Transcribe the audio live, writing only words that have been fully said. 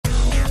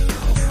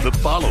The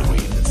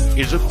following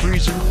is a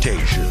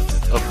presentation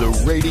of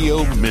the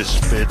Radio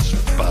Misfits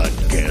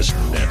Podcast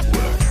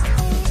Network.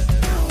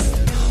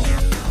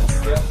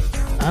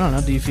 I don't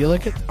know. Do you feel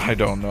like it? I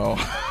don't know. All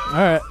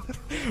right.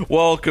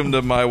 Welcome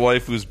to my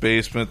waifu's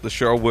basement, the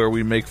show where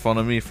we make fun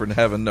of me for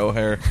having no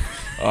hair,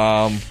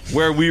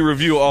 where we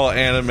review all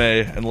anime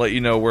and let you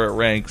know where it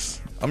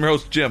ranks. I'm your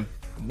host, Jim.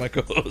 My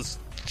co-host,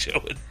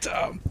 Joe and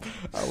Tom.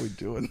 How are we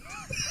doing?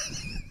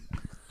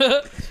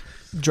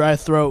 Dry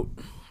throat.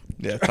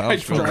 Yeah,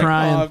 Tom's I'm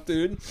crying. Off,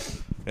 dude.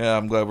 Yeah,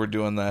 I'm glad we're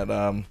doing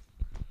that.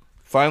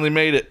 Finally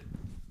made it.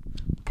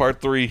 Part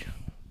 3.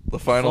 The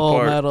final Full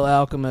part. Metal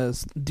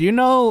Alchemist. Do you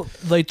know,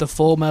 like, the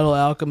Full Metal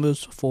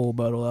Alchemist? Full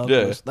Metal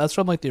Alchemist. Yeah. That's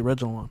from, like, the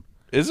original one.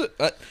 Is it?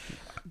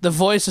 The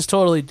voice is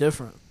totally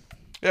different.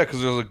 Yeah,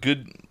 because there's a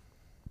good...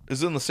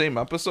 Is it in the same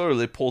episode, or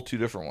they pull two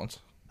different ones?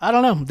 I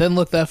don't know. Didn't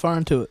look that far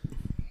into it.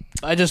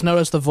 I just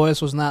noticed the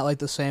voice was not, like,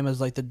 the same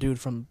as, like, the dude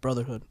from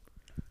Brotherhood.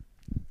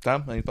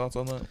 Tom, any thoughts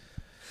on that?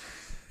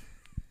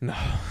 No.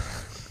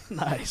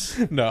 Nice.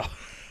 No.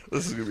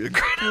 This is going to be a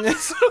great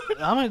episode.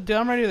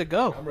 I'm ready to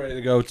go. I'm ready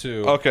to go,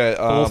 too. Okay.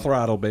 Full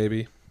throttle,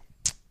 baby.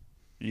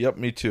 Yep,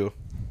 me too.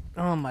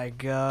 Oh, my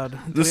God.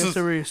 Do This we have is-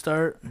 to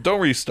restart?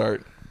 Don't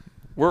restart.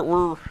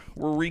 We're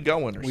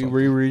re-going or something.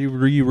 We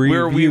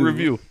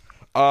review.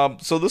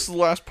 So this is the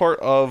last part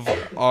of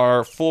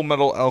our Full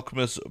Metal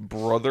Alchemist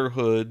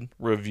Brotherhood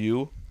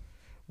review.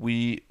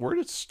 Where did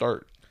it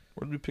start?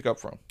 Where did we pick up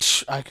from?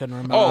 I couldn't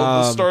remember. Oh,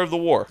 the start of the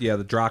war. Yeah,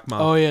 the Drachma.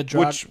 Oh, yeah.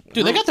 Which-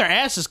 Dude, they got their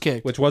asses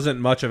kicked. Which wasn't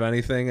much of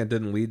anything and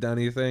didn't lead to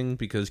anything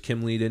because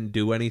Kim Lee didn't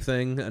do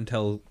anything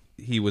until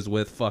he was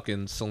with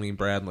fucking Celine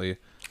Bradley.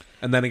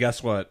 And then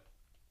guess what?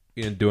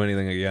 He didn't do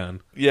anything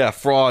again. Yeah,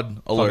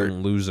 fraud alert.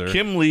 Fucking loser.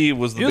 Kim Lee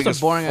was the He was a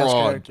biggest boring-ass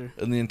fraud character.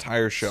 in the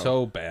entire show.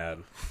 So bad.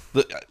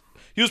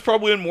 He was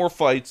probably in more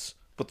fights,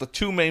 but the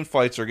two main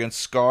fights are against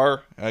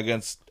Scar and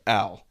against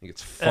Al. He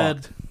gets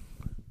Ed. fucked.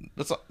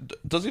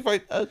 Does he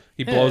fight Ed?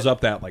 He blows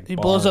up that, like, He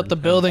blows up the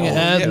building Oh,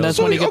 ahead, yeah. and that's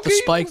So when you he- get the okay,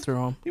 spike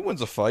through him. He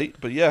wins a fight,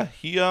 but yeah,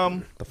 he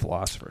The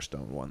Philosopher's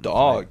Stone one.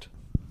 dogged.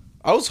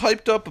 I was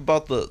hyped up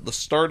about the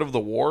start of the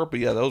war, but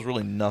yeah, that was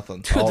really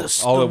nothing. Dude,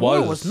 the All it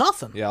war was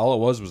nothing. Yeah, all it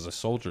was the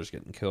soldiers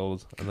getting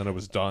killed, and then it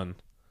was done.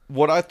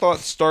 What I thought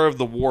start of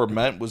the war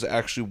meant was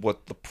actually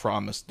what the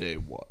Promised Day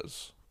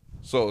was.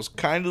 So it was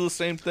kind of the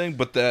same thing,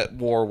 but that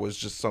war was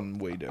just something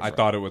way different. I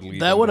thought it would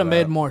lead. That would have into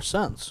made more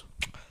sense.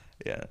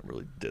 Yeah, it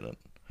really didn't.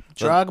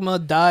 Drachma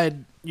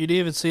died. You didn't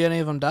even see any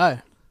of them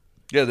die.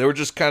 Yeah, they were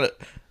just kind of...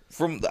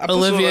 From the episode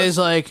Olivier's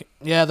like,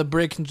 yeah, the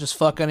brig can just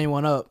fuck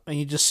anyone up. And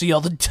you just see all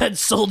the dead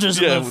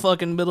soldiers Yeah, in the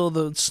fucking middle of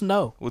the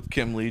snow. with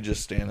Kim Lee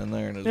just standing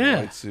there in his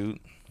Yeah. white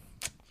suit.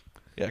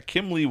 Yeah,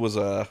 Kim Lee was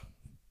I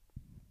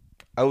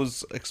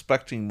was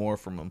expecting more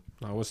from him.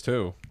 I was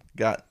too.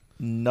 Got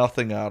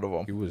nothing out of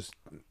him. He was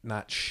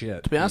not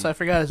shit. To be honest, I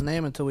forgot his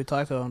name until we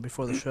talked about him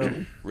before the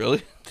show.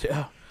 Really?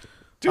 Yeah.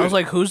 Dude. I was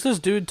like, who's this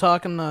dude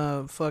talking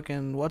to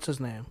fucking, what's his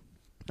name?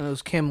 And it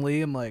was Kim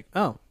Lee. I'm like,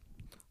 oh.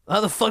 How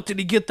the fuck did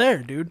he get there,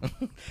 dude?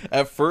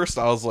 At first,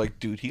 I was like,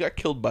 dude, he got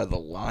killed by the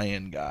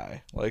lion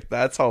guy. Like,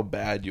 that's how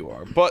bad you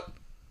are. But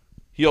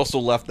he also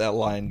left that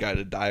lion guy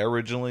to die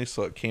originally,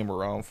 so it came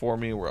around for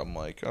me where I'm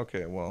like,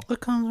 okay, well.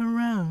 What comes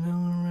around, goes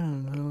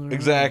around, goes around.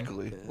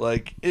 Exactly.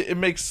 Like, it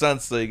makes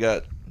sense that he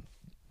got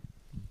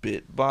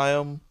bit by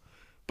him.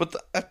 But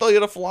I thought he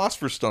had a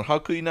Philosopher's Stone. How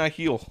could he not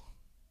heal?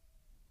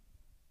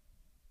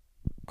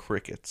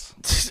 Crickets.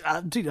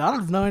 Dude, I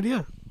have no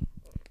idea.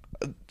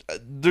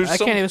 There's I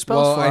some, can't even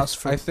spell Well,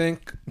 philosopher. I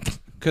think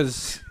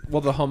because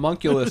the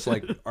homunculus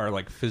are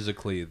like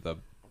physically the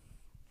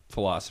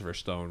Philosopher's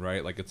Stone,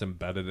 right? Like it's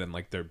embedded in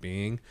like their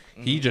being.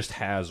 He just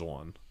has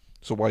one.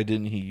 So why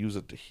didn't he use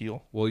it to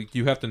heal? Well,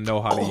 you have to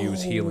know how to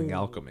use healing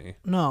alchemy.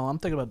 No, I'm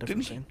thinking about a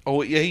different Didn't he? scene.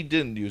 Oh, yeah, he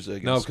didn't use it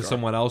against No, because Scar.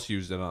 someone else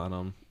used it on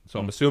him. So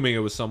I'm assuming it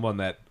was someone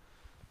that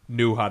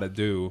knew how to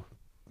do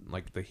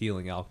like the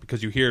healing alchemy.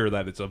 Because you hear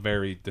that it's a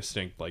very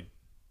distinct, like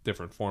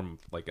different form of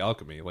like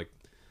alchemy. Like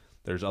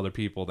there's other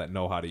people that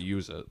know how to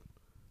use it.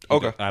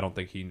 Okay. I don't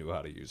think he knew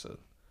how to use it.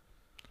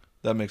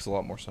 That makes a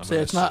lot more sense. See,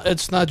 it's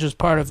not just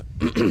part of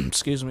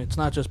excuse me, it's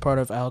not just part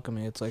of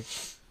alchemy. It's like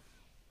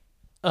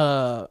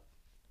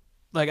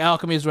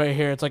alchemy is right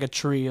here. It's like a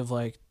tree of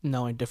like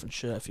knowing different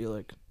shit, I feel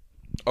like.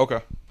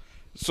 Okay.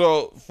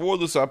 So for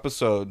this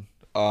episode,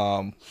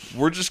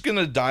 we're just going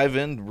to dive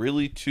in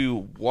really to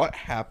what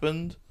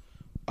happened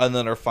and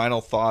then our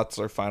final thoughts,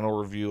 our final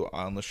review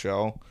on the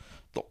show.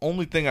 The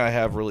only thing I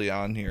have really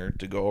on here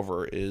to go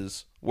over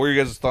is what are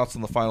your guys' thoughts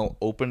on the final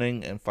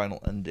opening and final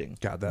ending?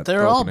 God, that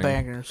They're all opening-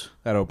 bangers.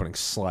 That opening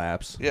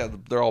slaps. Yeah,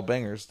 they're all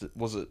bangers.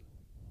 Was it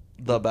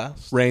the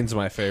best? Rain's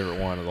my favorite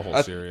one of the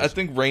whole series. I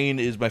think Rain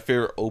is my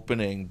favorite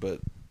opening, but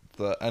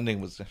the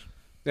ending was...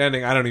 The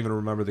ending, I don't even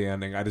remember the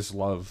ending. I just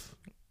love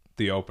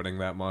the opening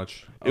that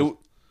much.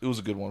 It was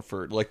a good one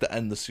for like to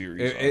end the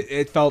series.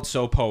 It felt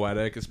so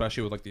poetic,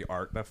 especially with like the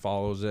art that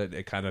follows it.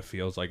 It kind of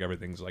feels like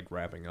everything's like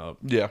wrapping up.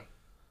 Yeah.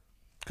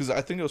 Because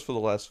I think it was for the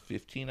last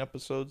 15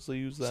 episodes they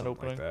used that Something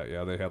opening. like that.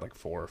 Yeah, they had like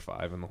 4 or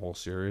 5 in the whole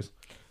series.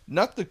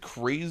 Not the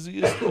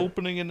craziest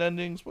opening and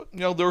endings, but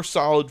they were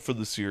solid for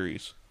the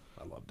series.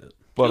 I loved it.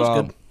 But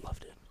Good.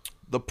 Loved it.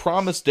 the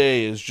Promised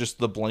Day is just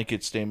the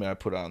blanket statement I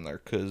put on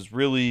there, because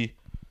really,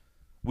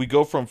 we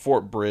go from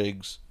Fort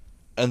Briggs,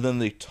 and then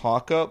they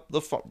talk up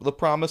the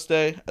Promised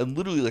Day, and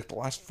literally like the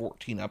last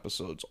 14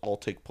 episodes all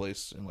take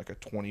place in like a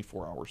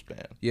 24-hour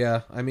span.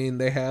 Yeah, I mean,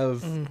 they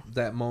have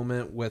that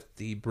moment with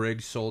the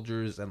Briggs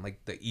soldiers and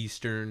like the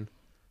Eastern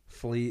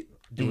Fleet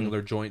doing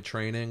their joint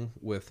training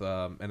with,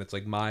 and it's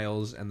like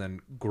Miles and then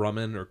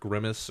Grumman or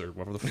Grimace or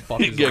whatever the fuck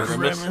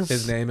Grimace.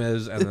 his name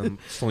is, and then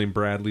Salim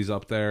Bradley's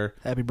up there.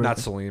 Happy birthday. Not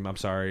Salim, I'm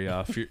sorry.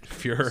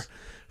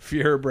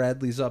 Fuhrer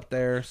Bradley's up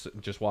there,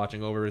 just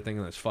watching over everything,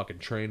 and this fucking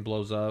train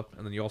blows up,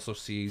 and then you also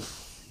see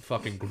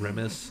fucking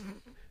Grimace.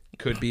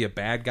 Could be a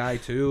bad guy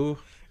too.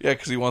 Yeah,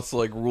 because he wants to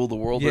like rule the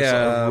world,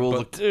 Yeah, or rule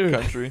but- the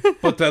country.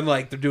 But then,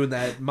 like, they're doing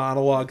that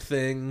monologue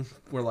thing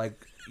where,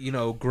 like,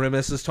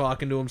 Grimace is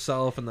talking to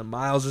himself, and then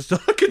Miles is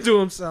talking to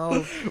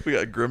himself, We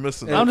got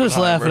Grimace and I'm just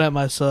Oppenheimer. laughing at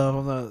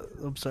myself.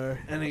 I'm sorry.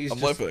 and he's I'm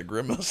just, laughing at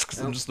Grimace because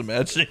I'm just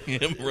imagining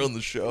him run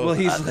the show. well,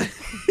 he's like,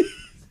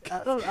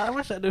 I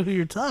wish I knew who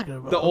you're talking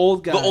about. the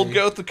old guy. the old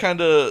guy with the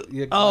kind of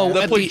Yeah, Oh,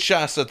 that at played the-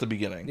 chess at the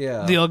beginning.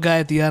 yeah, The old guy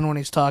at the end when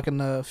he's talking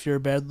to Fury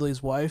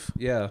Bradley's wife.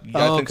 yeah.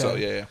 Yeah, I think okay. so.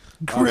 Yeah, yeah.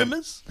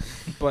 Grimace?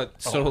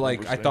 But so, Oh, like,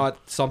 I understand.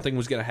 thought something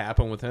was gonna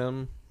happen with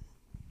him.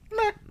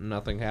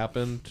 Nothing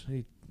happened.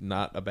 He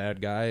not a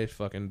bad guy.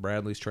 Fucking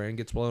Bradley's train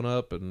gets blown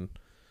up, and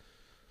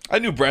I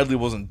knew Bradley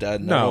wasn't dead.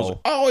 And No. I was like,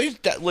 oh, he's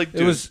dead. Like,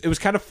 dude, it was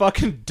kind of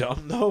fucking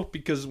dumb though,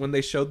 because when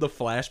they showed the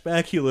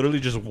flashback, he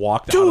literally just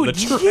walked out of the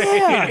Dude, train.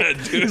 yeah.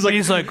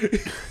 He's like,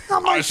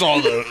 I'm I like, saw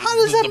the. how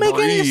does that make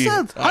any debris.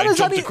 sense? How I does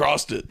jumped any-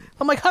 across it.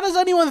 I'm like, how does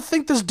anyone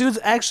think this dude's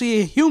actually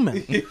a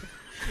human?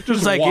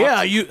 Just like, walked-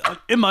 yeah, you.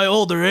 In my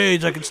older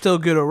age, I can still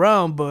get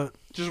around, but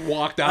Just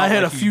walked out. I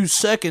had like a few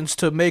seconds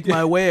to make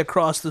my way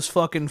across this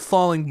fucking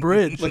falling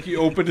bridge. Like he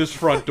opened his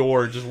front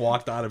door and just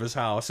walked out of his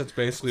house. That's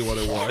basically what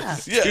it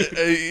was. Yeah,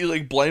 he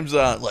like blames it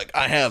on like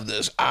I have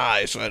this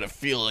eye, so I had a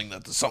feeling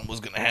that something was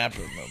gonna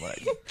happen. I'm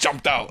like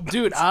jumped out.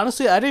 Dude,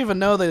 honestly, I didn't even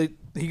know that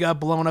he got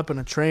blown up in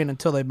a train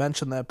until they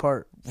mentioned that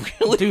part.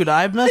 Really? Dude,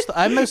 I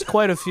missed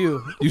quite a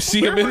few. You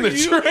see him in the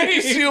train.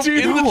 You see him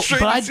dude. in the No, train.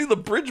 but You I- see the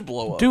bridge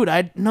blow up. Dude,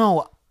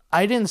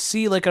 I didn't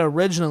see like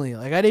originally.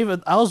 Like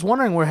I was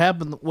wondering what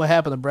happened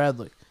to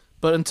Bradley.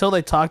 But until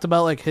they talked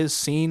about like his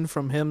scene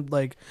from him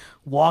like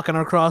walking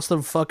across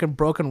the fucking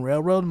broken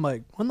railroad, I'm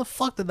like, when the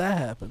fuck did that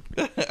happen?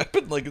 I've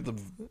been like at the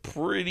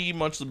pretty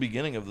much the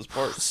beginning of this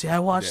part. See, I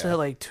watched Yeah. that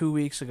like 2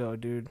 weeks ago,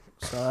 dude.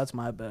 So that's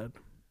my bad.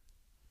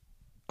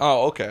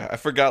 Oh, okay. I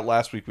forgot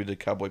last week we did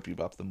Cowboy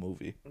Bebop the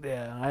movie.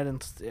 Yeah, I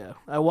didn't. Yeah,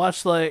 I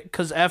watched like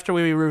because after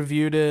we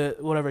reviewed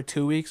it, whatever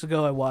 2 weeks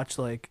ago, I watched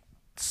like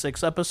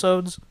 6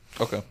 episodes,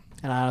 Okay.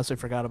 and I honestly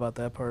forgot about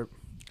that part.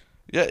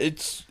 Yeah,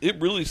 it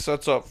really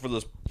sets up for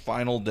this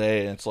final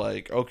day, and it's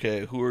like,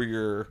 okay, who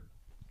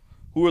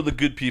are the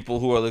good people,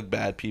 who are the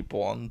bad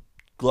people? And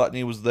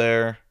Gluttony was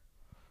there.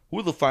 Who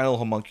are the final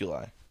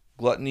homunculi?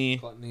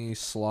 Gluttony,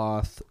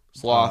 Sloth,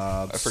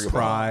 I forget about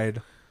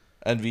Pride,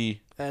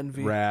 Envy,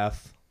 Envy.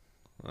 Wrath,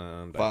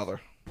 and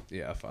Father.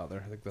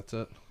 Father. I think that's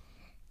it.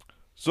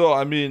 So,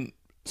 I mean,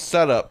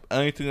 setup.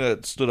 Anything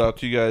that stood out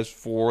to you guys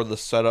for the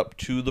setup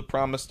to the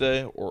Promised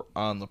Day or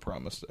on the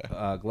Promised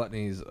Day?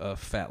 Gluttony's a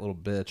fat little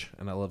bitch,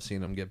 and I love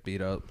seeing him get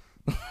beat up.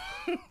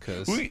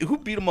 Cause, Who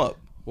beat him up?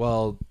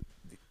 well,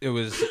 it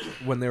was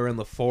when they were in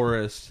the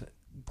forest.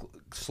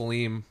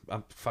 Salim,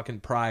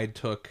 fucking Pride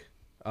took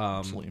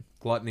Salim.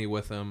 Gluttony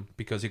with him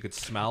because he could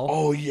smell.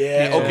 Oh,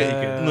 yeah. Yeah.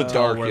 Okay, in the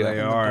dark, where yeah. they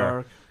In the are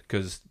dark.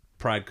 because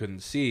Pride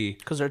couldn't see.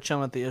 Because they're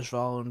chilling at the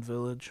Ishvalan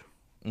village.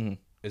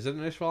 Is it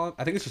an Ishvalan?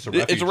 I think it's just a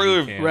refugee It's a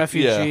regular camp.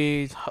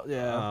 Refugee.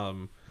 Yeah.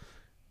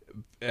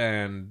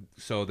 And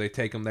so they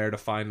take him there to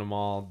find them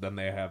all. Then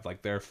they have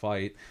like their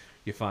fight.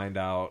 You find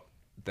out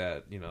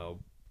that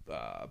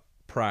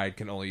Pride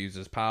can only use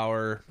his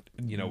power,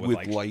 with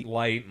With like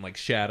light. and like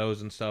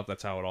shadows and stuff.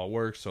 That's how it all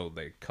works. So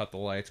they cut the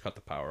lights, cut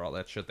the power, all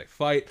that shit. They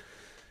fight.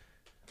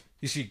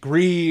 You see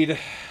Greed,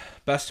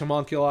 best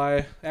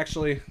homunculi.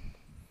 Actually,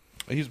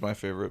 He's my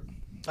favorite.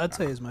 I'd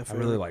say he's my I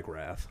favorite. really like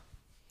Wrath.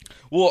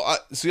 Well, I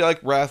like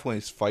Wrath when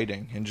he's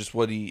fighting and just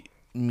what he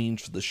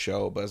means for the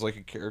show, but as like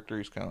a character,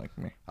 he's kind of like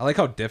me. I like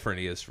how different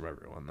he is from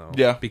everyone, though.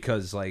 Yeah.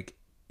 Because, like,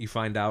 you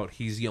find out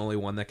he's the only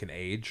one that can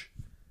age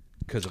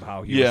because of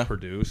how he Yeah. was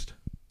produced.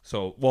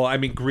 So, well, I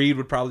mean, Greed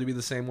would probably be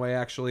the same way,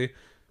 actually,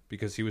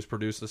 because he was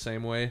produced the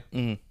same way.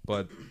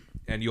 But,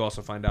 and you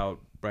also find out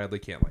Bradley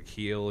can't, like,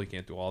 heal. He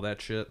can't do all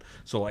that shit.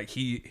 So, like,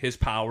 his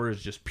power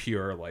is just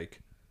pure, like...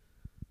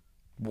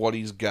 What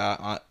he's got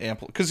on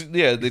because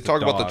they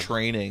talk about the dog.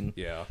 training,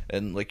 Yeah.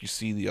 and like you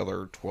see the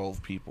other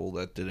 12 people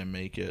that didn't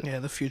make it. Yeah,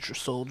 the future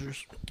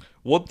soldiers.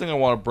 One thing I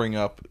want to bring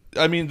up,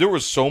 I mean, there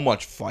was so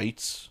much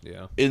fights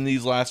Yeah. in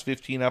these last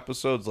 15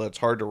 episodes that it's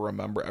hard to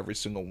remember every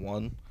single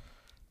one.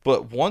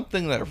 But one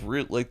thing that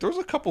really, like, there was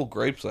a couple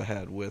gripes I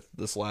had with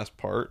this last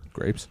part.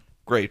 Grapes?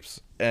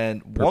 grapes,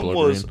 and Purple one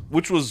or was green.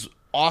 which was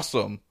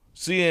awesome.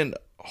 Seeing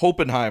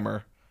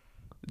Oppenheimer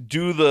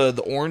do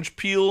the orange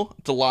peel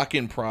to lock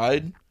in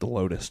Pride. The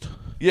Lotus.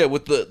 Yeah,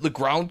 with the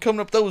ground coming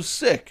up, that was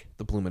sick.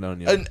 The Bloomin'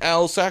 Onion. And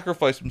Al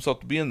sacrificed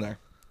himself to be in there.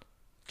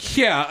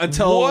 Yeah,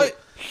 until... What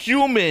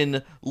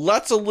human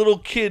lets a little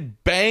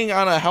kid bang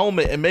on a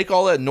helmet and make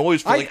all that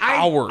noise for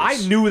hours? I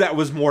knew that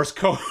was Morse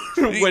code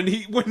when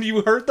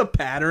you heard the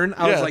pattern.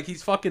 I was Yeah. like,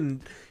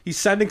 he's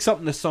sending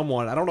something to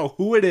someone. I don't know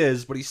who it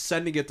is, but he's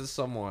sending it to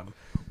someone.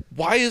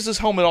 Why is this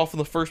helmet off in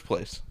the first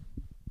place?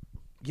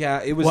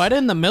 Yeah, it was. Why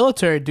didn't the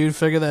military dude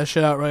figure that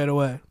shit out right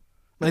away?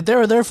 Like they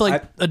were there for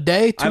like a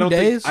day, 2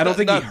 days. I don't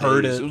think he Not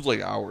heard days, it. It was like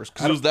hours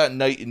because it was that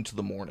night into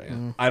the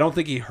morning. I don't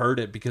think he heard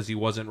it because he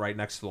wasn't right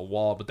next to the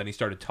wall. But then he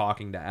started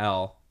talking to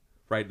Al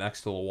right next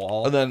to the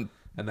wall, And then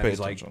pay he's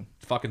attention.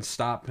 like, "Fucking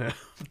stop him!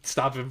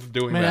 Stop him from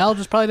doing I mean, that." Al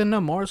just probably didn't know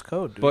Morse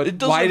code, dude. But It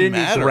doesn't why didn't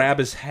matter. he grab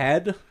his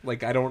head?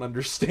 Like, I don't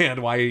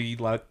understand why he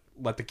let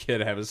the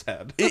kid have his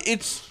head.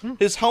 It's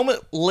his helmet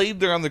laid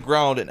there on the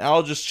ground, and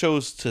Al just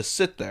chose to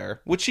sit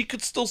there, which he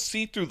could still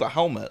see through the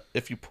helmet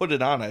if you put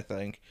it on, I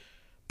think.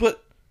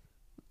 But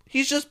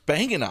he's just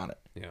banging on it.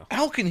 Yeah.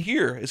 Al can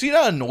hear. Is he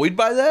not annoyed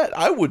by that?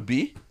 I would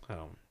be.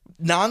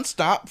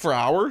 Non-stop for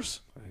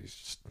hours. He's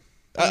just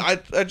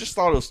I just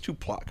thought it was too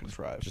plot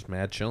contrived.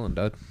 mad chilling,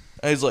 dude.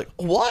 And he's like,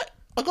 "What?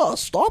 I gotta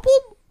stop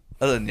him?"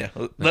 And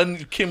then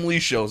then Kim Lee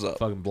shows up.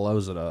 Fucking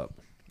blows it up.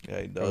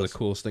 Yeah, he Probably does. the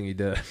coolest thing he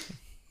did.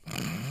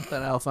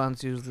 That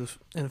Alphonse used the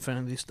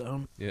Infinity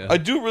Stone. Yeah. I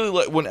do really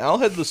like when Al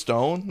had the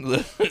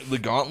stone, the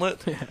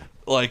gauntlet.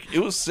 Like it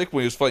was sick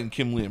when he was fighting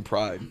Kim Lee in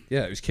Pride.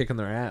 Yeah, he was kicking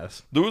their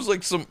ass. There was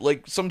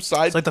some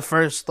side. It's like the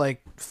first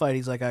fight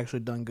he's actually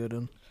done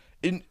good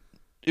in.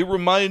 It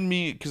reminded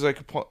me because I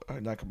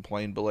not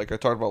complained, but I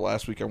talked about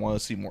last week. I want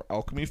to see more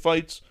alchemy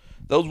fights.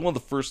 That was one of the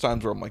first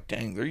times where I'm like,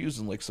 dang, they're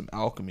using some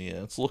alchemy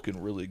and it's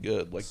looking really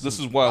good. Like this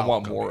is what I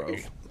want more of.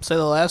 So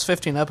the last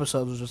 15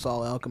 episodes was just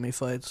all alchemy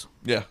fights.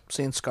 Yeah,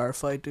 Seeing Scar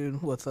fight,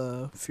 dude, with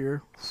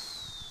Fear.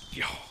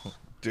 yo,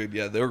 dude,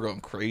 yeah, they were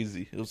going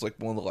crazy. It was like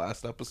one of the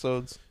last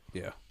episodes.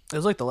 Yeah. It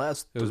was like the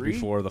last It was 3?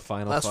 before the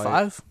final last fight.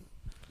 5.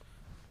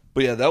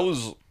 But yeah, that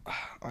was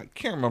I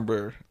can't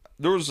remember.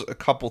 There was a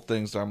couple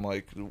things that I'm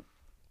like,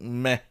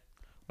 meh.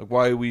 Like,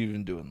 why are we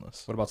even doing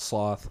this? What about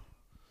Sloth?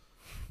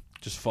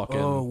 Just fucking...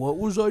 Oh, what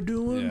was I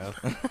doing?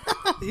 Yeah.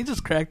 He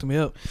just cracked me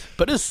up.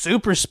 But his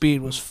super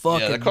speed was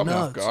fucking Yeah, that caught me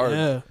off nuts. guard.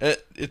 Yeah.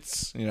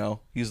 It's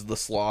he's the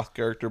sloth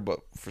character, but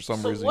for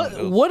some So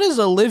reason, what is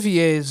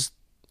Olivier's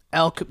she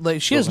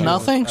has Don't know.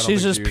 nothing. I don't She's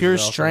think just she pure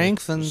uses alchemy.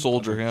 strength and.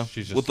 soldier, yeah,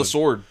 She's just with the a-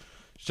 sword.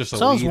 It's just a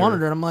So I was leader.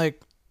 wondering. I'm like,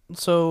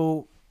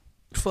 so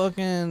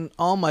fucking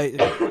All Might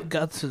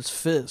got his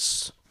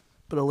fists,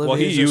 but Olivia. Well,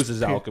 he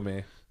uses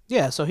alchemy.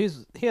 Yeah, so he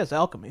has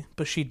alchemy,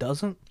 but she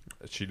doesn't.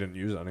 She didn't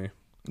use any.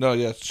 No,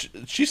 yeah,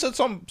 she said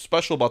something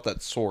special about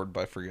that sword, but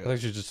I I forget. think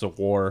she's just a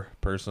war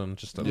person.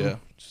 Just a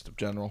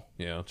General,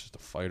 just a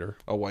fighter.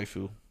 a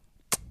waifu.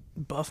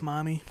 Buff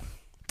mommy.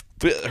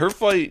 But her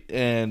fight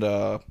and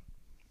not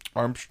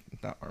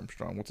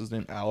Armstrong. What's his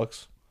name?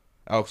 Alex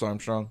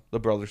Armstrong, the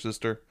brother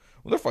sister.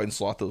 When they're fighting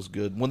Sloth, that was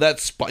good. When that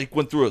spike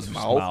went through his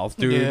mouth,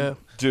 dude. Yeah.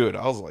 dude,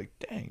 I was like,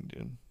 dang,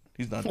 dude,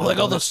 he's not. Well, like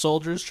all done. the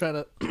soldiers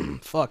trying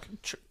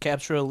to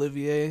capture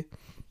Olivier,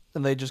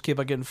 and they just keep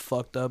on getting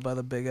fucked up by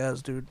the big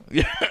ass dude.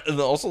 Yeah, and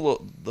then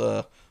also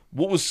the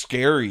what was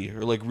scary or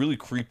really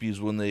creepy is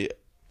when they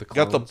The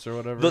got clones or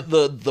whatever.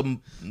 the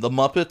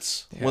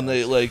Muppets when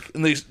they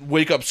and they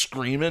wake up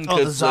screaming. Oh,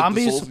 the 'cause,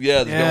 zombies? they're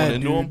Yeah, going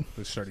into dude. them.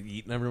 They started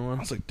eating I everyone.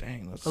 was like,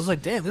 dang, that's I was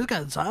like, damn, there's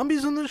got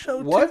zombies in this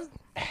show What too?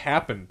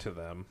 happened to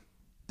them?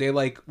 They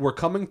were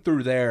coming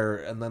through there,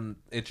 and then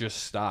it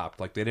just stopped.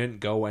 Like they didn't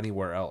go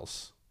anywhere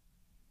else.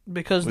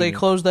 Because What do they you mean?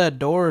 closed that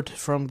door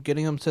from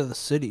getting them to the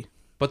city.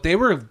 But they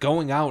were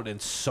going out in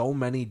so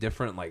many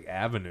different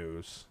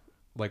avenues.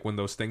 Like when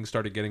those things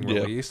started getting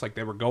Yeah. released,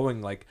 they were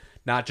going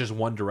not just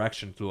one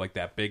direction through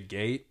that big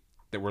gate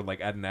that were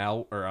Ed and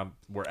Al or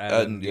were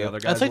Ed and the yeah.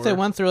 other guys. I think they were.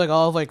 went through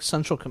all of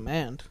Central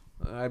Command.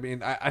 I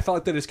mean, I felt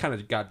like they just kind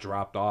of got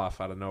dropped off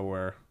out of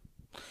nowhere.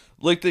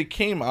 like they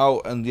came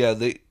out and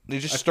they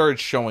just started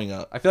showing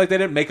up. I feel like they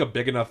didn't make a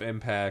big enough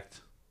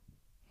impact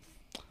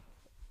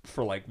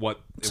for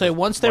what. So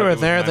once they what were it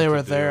was there, meant they to were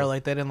do. there.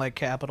 They didn't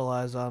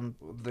capitalize on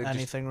They just-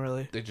 anything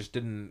really. They just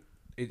didn't.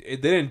 They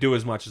didn't do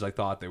as much as I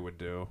thought they would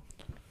do.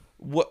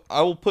 What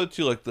I will put it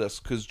to you like this,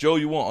 because Joe,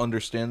 you won't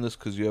understand this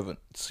because you haven't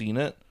seen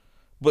it.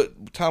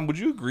 But Tom, would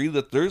you agree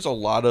that there's a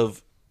lot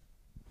of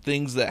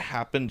things that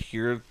happened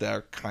here that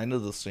are kind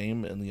of the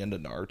same in the end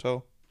of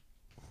Naruto?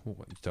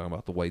 What, you talking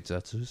about the white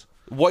Zetsus?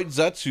 White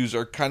Zetsus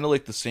are kind of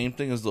like the same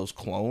thing as those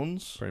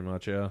clones, Pretty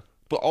much, yeah.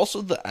 but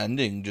also the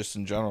ending, just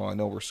in general. I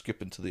know we're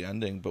skipping to the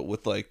ending, but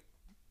with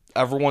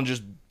everyone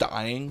just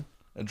dying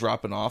and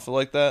dropping off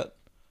like that,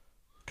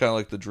 kind of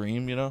like the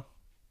dream, The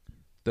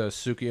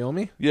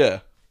Tsukiyomi? Yeah.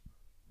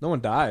 No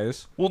one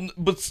dies. Well,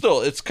 but still,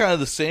 it's kind of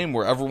the same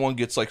where everyone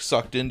gets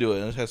sucked into it,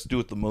 and it has to do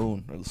with the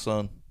moon or the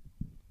sun.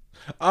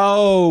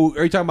 Oh,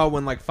 are you talking about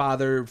when like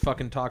Father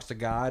fucking talks to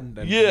God?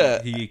 And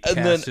Yeah, he and casts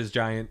then- his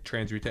giant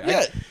transmutation.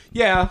 Yeah.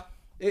 Yeah.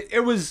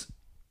 It was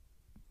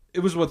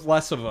with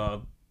less of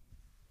a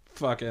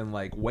fucking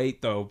like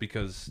weight though,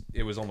 because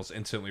it was almost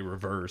instantly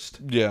reversed.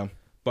 Yeah.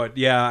 But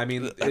yeah, I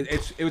mean,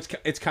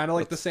 it's kind of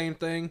like the same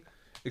thing,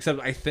 except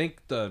I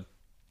think the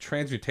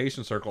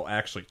transmutation circle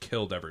actually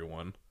killed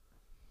everyone.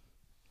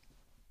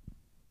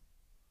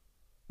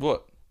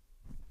 What?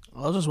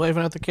 I was just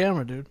waving at the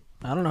camera, dude.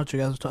 I don't know what you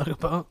guys are talking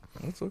about.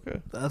 That's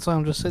okay. That's why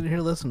I'm just sitting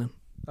here listening.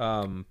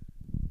 I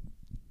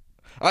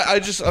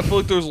feel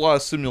like there's a lot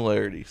of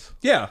similarities.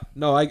 Yeah,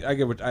 no, I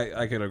get what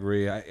I can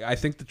agree. I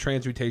think the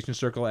transmutation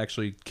circle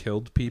actually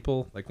killed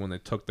people, like when they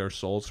took their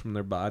souls from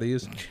their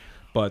bodies,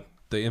 but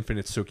the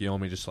infinite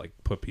Tsukiyomi just like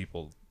put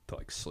people to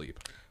like sleep.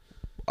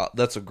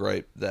 That's a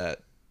gripe.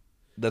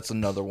 That's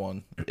another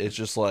one. It's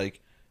just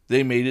like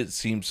they made it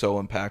seem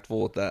so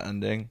impactful with that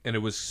ending, And it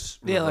was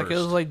Yeah, like it was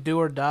reversed. like do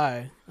or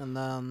die, and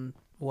then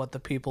what the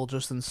people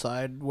just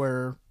inside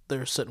where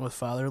they're sitting with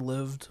Father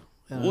lived.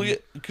 And well, yeah,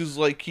 because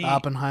like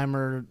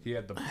Oppenheimer he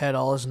had the had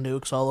all his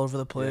nukes all over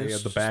the place. he had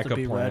the just to backup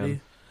be plan. ready.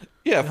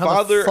 yeah, How the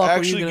Father fuck were you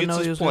actually gonna know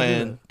gets he his was gonna do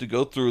plan to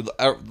go through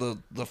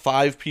the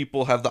 5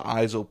 people have the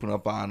eyes open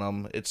up on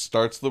them. It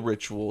starts the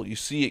ritual. You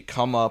see it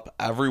come up.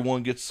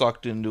 Everyone gets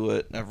sucked into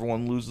it.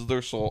 Everyone loses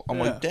their soul. I'm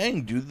Yeah. like,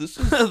 dang, dude, this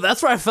is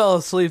That's where I fell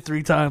asleep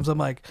 3 times. I'm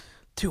like,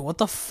 dude, what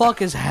the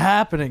fuck is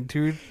happening,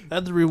 dude? I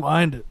had to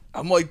rewind it.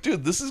 I'm like,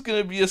 dude, this is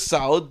gonna be a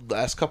solid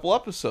last couple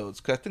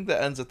episodes. 'Cause I think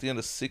that ends at the end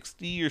of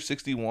 60 or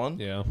 61.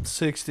 Yeah.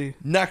 60.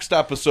 Next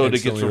episode,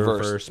 it gets Instantly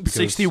reversed. because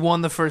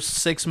 61 the first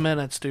 6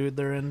 minutes, dude.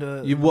 They're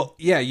into it.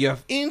 You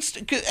have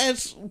Instant, and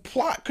it's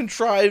plot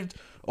contrived.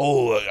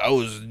 Oh,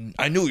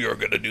 I knew you were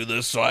gonna do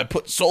this, so I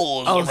put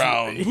souls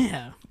around.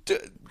 Yeah.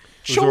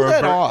 Show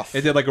that off.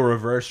 It did like a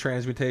reverse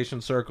transmutation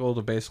circle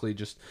to basically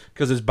just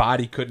because his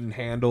body couldn't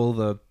handle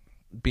the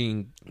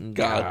being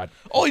God.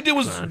 All he did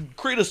was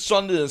create a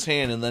sun in his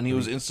hand, and then he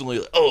was instantly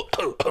like,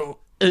 oh.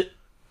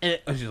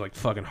 It was just like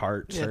fucking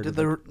heart. Yeah, started did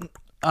the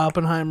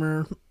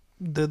Oppenheimer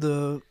did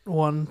the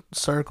one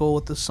circle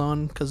with the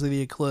sun because of the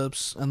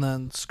eclipse, and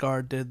then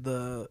Scar did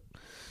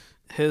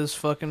his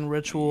fucking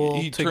ritual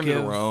He to turned it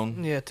give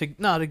around. Yeah,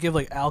 to give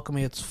like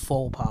alchemy its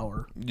full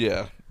power.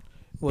 Yeah.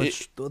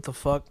 Which what the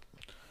fuck?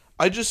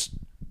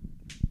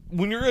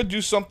 When you're gonna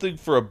do something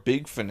for a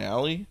big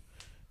finale,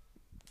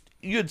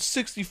 you had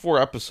 64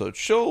 episodes.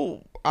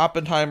 Show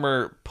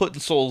Oppenheimer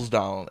putting souls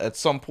down at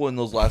some point in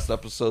those last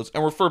episodes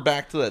and refer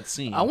back to that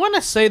scene. I want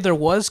to say there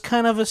was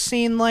kind of a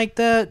scene like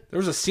that. There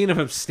was a scene of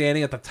him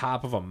standing at the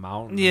top of a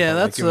mountain. Yeah, but,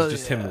 like, that's it was a-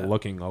 just yeah. him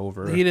looking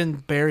over. He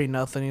didn't bury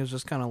nothing. He was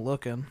just kind of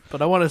looking.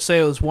 But I want to say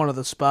it was one of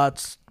the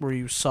spots where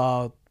you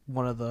saw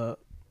one of the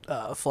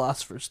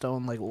Philosopher's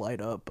Stone like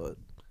light up. But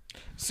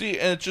See,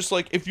 and it's just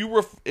like if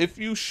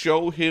you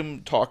show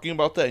him talking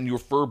about that and you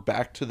refer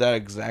back to that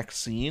exact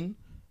scene,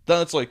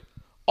 then it's like,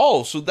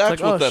 oh, so that's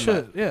it's like, what oh that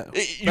shit, meant.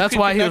 yeah. You That's can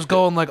why he was connect it.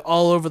 going like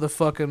all over the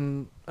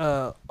fucking,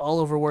 all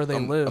over where they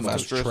live.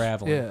 Master-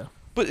 traveling. Yeah.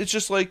 But it's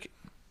just like,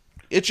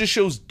 it just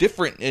shows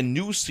different and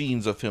new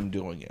scenes of him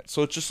doing it.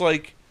 So it's just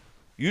like,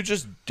 you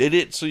just did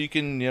it so you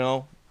can,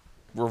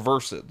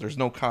 reverse it. There's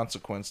no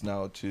consequence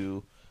now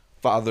to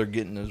Father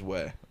getting his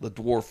way. The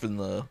dwarf in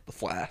the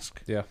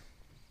flask. Yeah,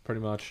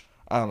 pretty much.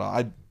 I don't know.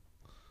 I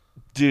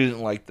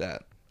didn't like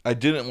that. I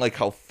didn't like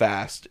how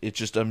fast it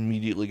just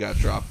immediately got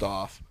dropped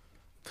off.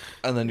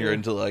 And then you're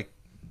into like,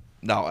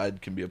 now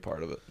Ed can be a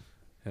part of it.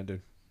 Yeah,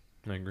 dude,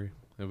 I agree.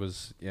 It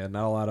was not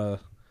a lot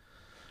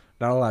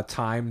of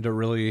time to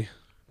really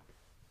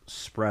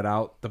spread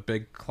out the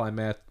big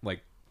climax,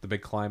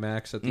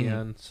 at the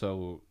end.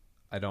 So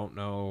I don't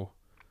know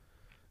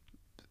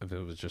if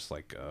it was just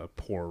like a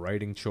poor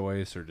writing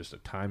choice or just a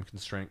time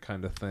constraint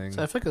kind of thing.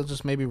 So I think it was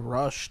just maybe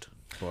rushed.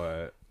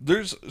 But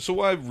That's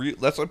why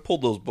I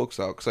pulled those books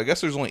out, because I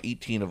guess there's only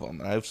 18 of them,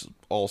 and I have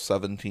all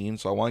 17,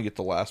 so I want to get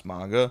the last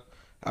manga.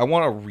 I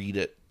want to read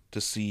it to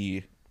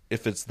see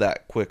if it's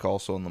that quick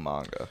also in the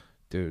manga.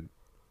 dude,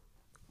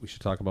 we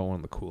should talk about one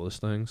of the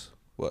coolest things.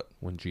 What?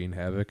 When Gene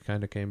Havoc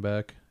kind of came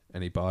back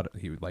and he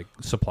like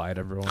supplied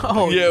everyone.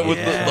 Oh, yeah, with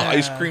the yeah.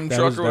 ice cream that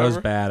truck was, or that was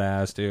whatever.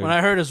 badass, dude. When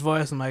I heard his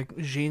voice, I'm like,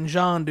 Jean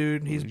Jean,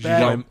 dude, he's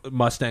back. My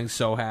Mustang's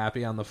so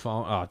happy on the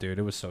phone. Oh, dude,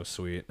 it was so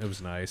sweet. It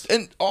was nice.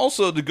 And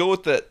also, to go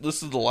with that,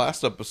 this is the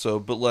last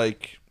episode, but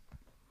like,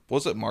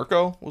 was it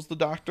Marco was the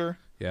doctor?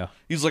 Yeah.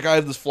 He's like, I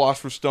have this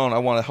philosopher's stone. I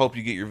want to help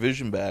you get your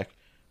vision back.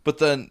 But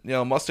then,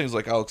 Mustang's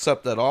like, I'll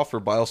accept that offer,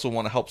 but I also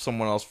want to help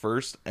someone else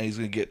first, and he's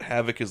going to get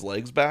Havoc his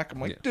legs back. I'm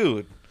like,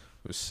 dude.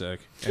 It was sick.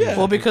 Yeah.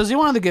 Well, because he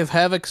wanted to give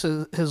Havoc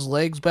his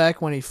legs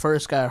back when he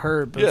first got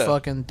hurt, but Yeah.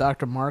 fucking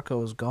Dr. Marco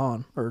was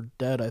gone. Or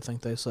dead, I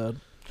think they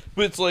said.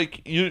 But it's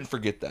like, you didn't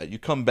forget that. You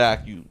come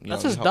back,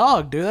 That's you his help.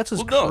 dog, dude. That's his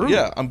Well, no, crew.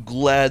 yeah, I'm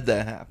glad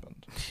that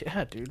happened.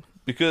 Yeah, dude.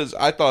 Because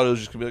I thought it was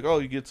just going to be like, oh,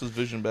 he gets his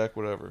vision back,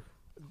 whatever.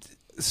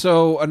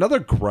 So another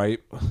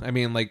gripe, I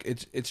mean, like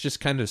it's just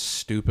kind of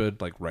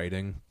stupid, like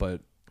writing,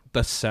 but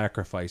the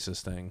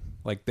sacrifices thing,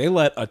 like they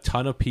let a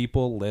ton of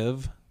people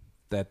live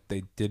that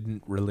they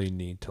didn't really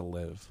need to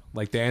live.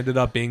 Like, they ended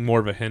up being more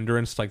of a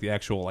hindrance to, like, the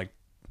actual, like,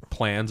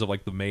 plans of,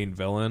 like, the main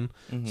villain.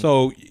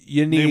 So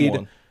you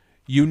need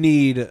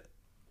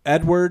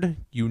Edward,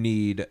 you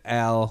need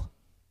Al,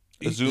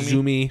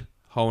 Izumi,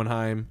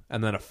 Hohenheim,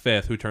 and then a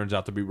fifth who turns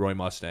out to be Roy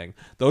Mustang.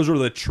 Those were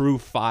the true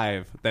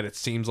 5 that it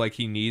seems like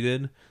he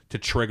needed to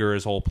trigger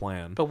his whole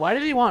plan. But why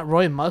did he want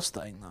Roy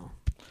Mustang though?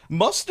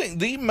 Mustang.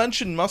 They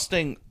mentioned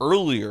Mustang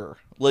earlier,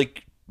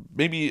 like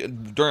maybe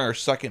during our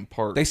second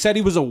part. They said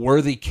he was a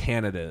worthy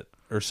candidate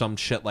or some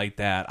shit like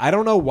that. I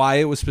don't know why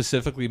it was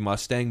specifically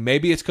Mustang.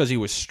 Maybe it's because he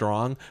was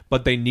strong,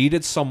 but they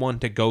needed someone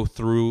to go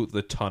through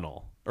the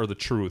tunnel or the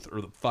truth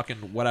or the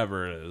fucking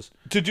whatever it is.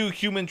 To do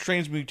human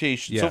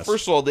transmutation. Yes. So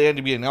first of all, they had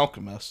to be an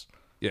alchemist.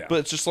 Yeah. But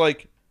it's just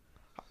like,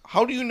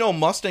 how do you know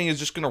Mustang is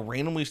just going to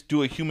randomly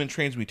do a human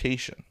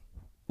transmutation?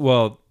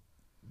 Well,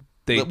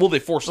 they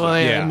forced him. Well,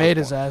 yeah, Yeah. made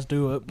his ass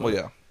do it. But Well,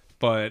 yeah.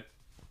 but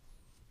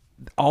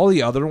all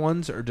the other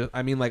ones are just,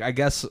 I mean, like, I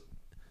guess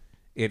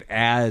it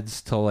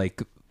adds to,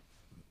 like,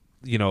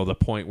 you know, the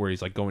point where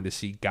he's like going to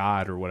see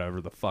God or whatever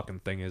the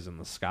fucking thing is in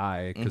the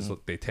sky, because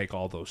they take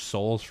all those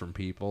souls from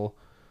people.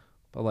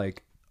 But,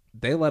 like,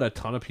 they let a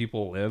ton of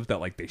people live that,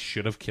 like, they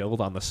should have killed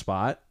on the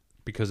spot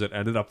because it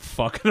ended up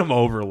fucking them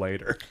over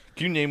later.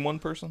 Can you name one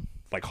person?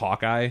 Like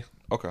Hawkeye.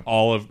 Okay.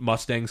 All of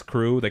Mustang's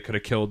crew, they could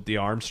have killed the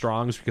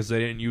Armstrongs because they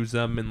didn't use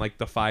them in, like,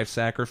 the 5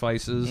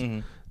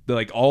 sacrifices.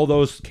 Like, all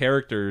those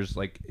characters,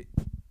 like,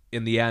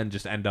 in the end,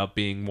 just end up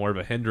being more of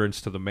a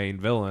hindrance to the main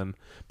villain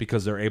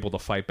because they're able to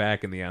fight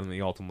back in the end, and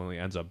he ultimately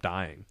ends up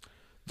dying.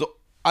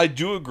 I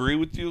do agree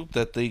with you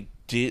that they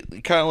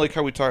did, kind of like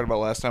how we talked about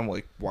last time,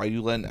 like, why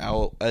you letting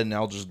Ed and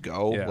Al just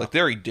go? Yeah. Like, they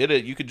already did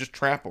it. You could just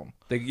trap them.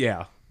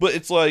 Yeah. But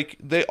it's like,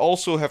 they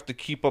also have to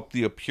keep up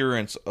the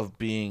appearance of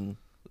being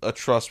a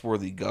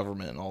trustworthy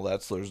government and all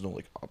that, so there's no,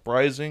 like,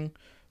 uprising.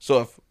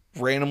 So if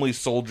randomly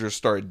soldiers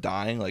started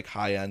dying, like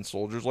high-end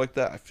soldiers like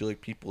that, I feel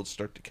like people would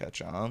start to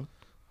catch on.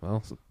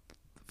 Well,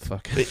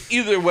 fuck.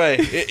 Either way,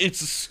 it's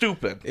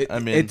stupid.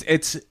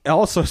 It's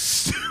also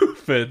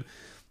stupid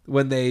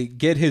when they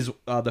get the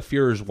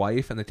Führer's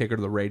wife and they take her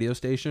to the radio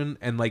station,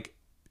 and, like,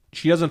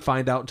 she doesn't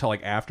find out until,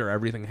 like, after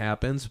everything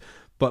happens,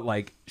 but,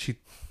 like,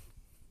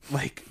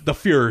 like, the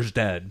Führer's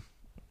dead.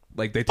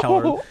 Like, they tell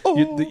her,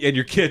 and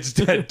your kid's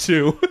dead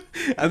too.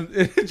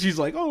 and she's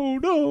like, oh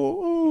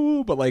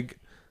no, but, like,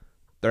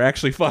 they're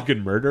actually fucking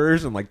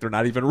murderers, and, like, they're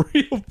not even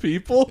real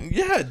people.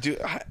 Yeah, dude.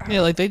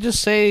 yeah, like they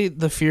just say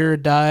the Fuhrer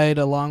died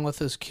along with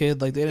his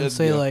kid. Like they didn't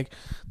say like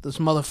this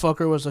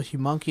motherfucker was a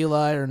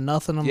homunculi or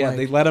nothing. I'm like,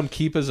 they let him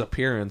keep his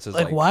appearance. As,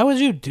 like, why would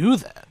you do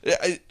that?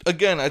 I think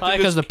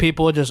Because the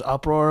people would just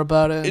uproar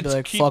about it and be it's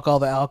like, fuck all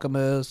the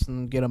alchemists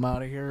and get them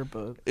out of here.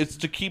 But it's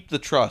to keep the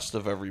trust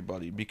of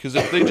everybody, because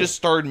if they just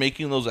started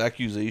making those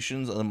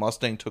accusations and the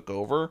Mustang took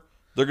over,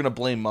 they're going to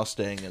blame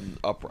Mustang and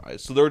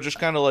uprise. So they were just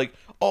kind of like,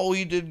 oh,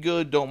 he did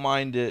good, don't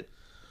mind it.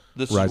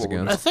 This Rise is what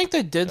against. I think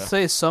they did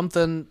say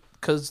something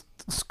because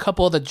a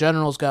couple of the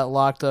generals got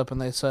locked up and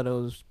they said it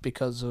was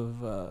because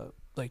of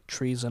like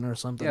treason or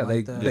something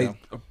like that. They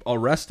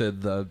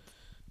arrested the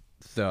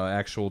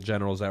actual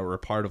generals that were a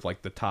part of,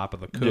 like, the top of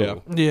the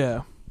coup.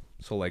 Yeah.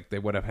 So, like, they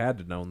would have had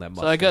to know that.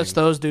 So I guess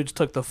those dudes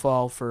took the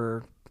fall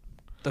for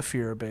the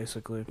Fuhrer,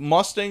 basically.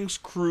 Mustang's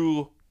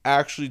crew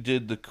actually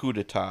did the coup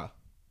d'etat,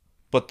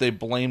 but they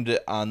blamed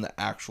it on the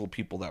actual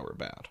people that were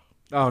bad.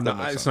 Oh no,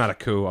 makes it's sense. not a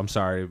coup. I'm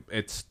sorry.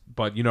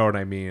 But you know what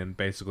I mean.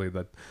 Basically,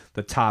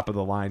 the top of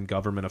the line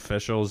government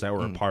officials that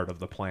were a part of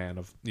the plan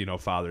of, you know,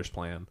 Father's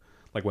plan.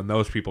 Like, when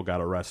those people got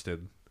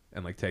arrested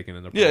and, like, taken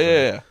into prison.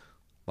 Yeah.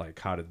 Like,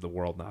 how did the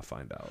world not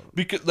find out?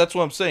 Because that's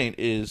what I'm saying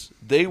is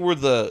they were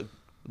the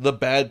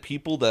bad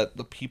people that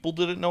the people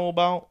didn't know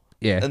about.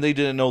 Yeah. And they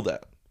didn't know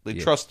that. They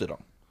trusted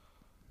them.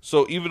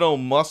 So even though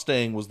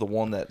Mustang was the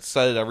one that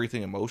set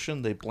everything in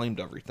motion, they blamed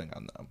everything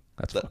on them.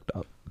 That's fucked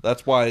up.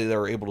 That's why they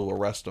were able to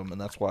arrest him, and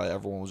that's why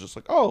everyone was just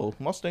like, oh,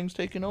 Mustang's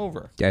taking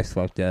over. That's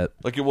fucked up.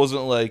 Like, it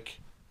wasn't like...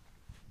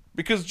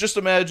 Because just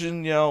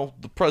imagine, you know,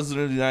 the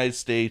President of the United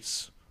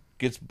States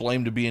gets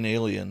blamed to be an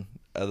alien,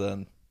 and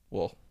then,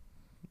 well,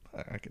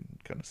 I can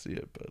kind of see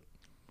it, but...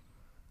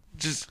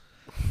 Just...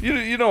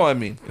 You know what I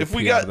mean. If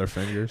we got... Their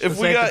fingers. If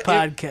we got...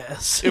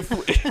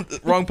 podcast.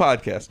 Wrong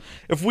podcast.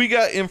 If we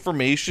got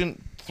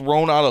information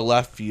thrown out of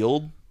left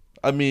field,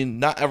 I mean,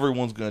 not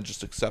everyone's going to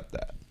just accept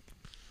that.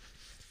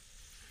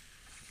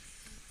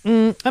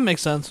 That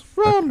makes sense.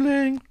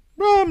 Rumbling.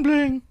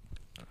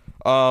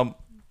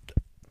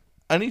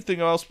 Anything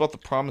else about the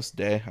Promised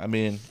Day? I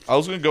mean, I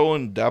was going to go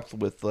in depth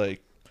with,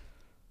 like,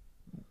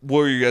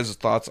 what are your guys'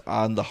 thoughts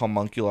on the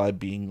homunculi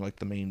being, like,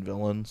 the main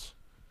villains?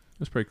 It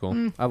was pretty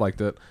cool. I liked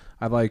it.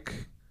 I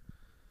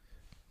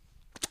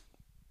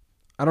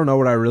don't know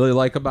what I really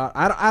like about...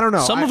 I don't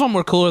know. Some of them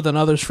were cooler than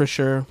others for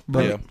sure.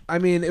 But Yeah. I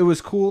mean, it was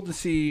cool to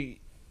see...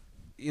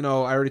 You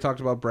know, I already talked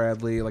about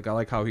Bradley. Like, I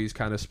like how he's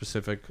kind of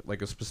specific,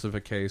 like a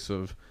specific case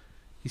of...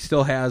 He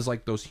still has,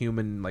 like, those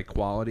human, like,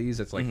 qualities.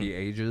 It's like he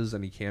ages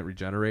and he can't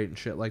regenerate and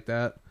shit like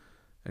that.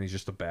 And he's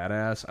just a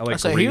badass. I like I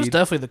say Greed. he was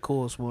definitely the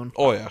coolest one.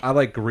 Oh, yeah. I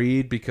like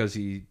Greed because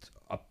he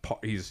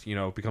he's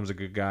becomes a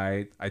good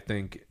guy. I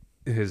think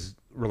his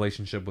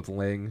relationship with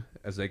Ling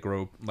as they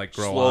grow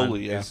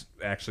Slowly, on is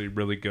actually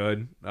really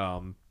good.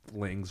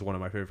 Ling's one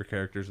of my favorite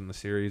characters in the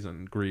series,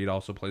 and Greed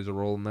also plays a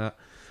role in that.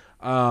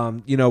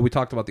 We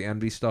talked about the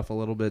envy stuff a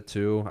little bit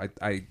too.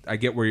 I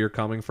get where you're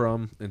coming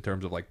from in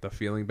terms of like the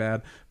feeling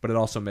bad, but it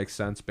also makes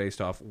sense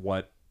based off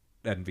what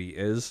envy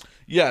is.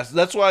 Yes,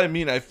 that's why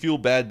I feel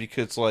bad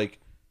because like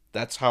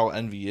that's how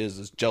envy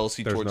is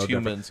jealousy There's towards no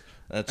humans.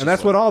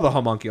 That's what all the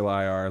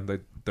homunculi are.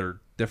 They're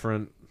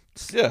different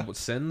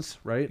sins,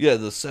 right? Yeah,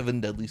 the 7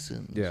 deadly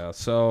sins. Yeah,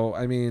 so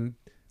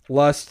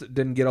lust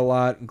didn't get a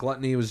lot.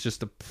 Gluttony was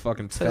just a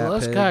fucking fat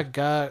Lust pig.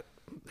 got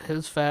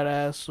his fat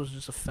ass was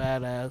just a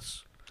fat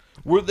ass.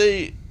 Were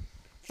they,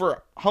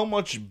 for how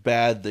much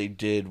bad they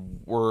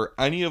did, were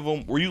any of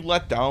them, were you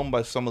let down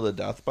by some of the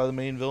death by the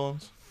main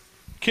villains?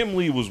 Kim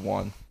Lee was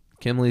one.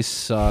 Kim Lee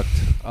sucked.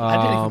 I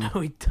didn't even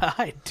know he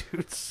died,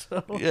 dude.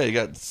 So Yeah, he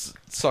got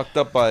sucked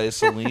up by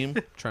Salim.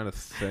 Trying to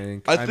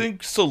think. I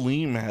think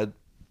Salim had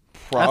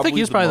probably I think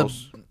he was probably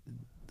most...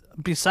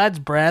 besides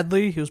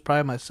Bradley, he was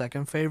probably my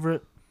second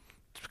favorite.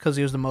 Just because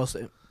he was the most,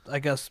 I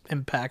guess,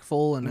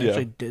 impactful and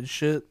actually did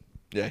shit.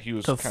 Yeah, he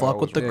was to kinda fuck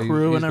with the always-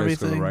 crew he's and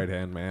basically everything. the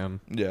right-hand man.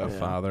 Yeah. The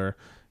father.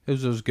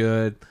 His was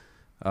good.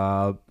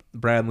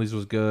 Bradley's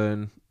was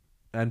good.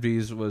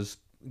 Envy's was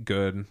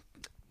good.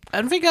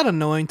 Envy got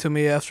annoying to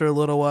me after a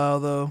little while,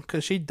 though,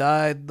 because she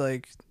died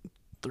like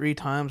 3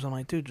 times. I'm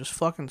like, dude, just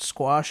fucking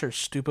squash her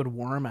stupid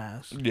worm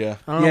ass. Yeah.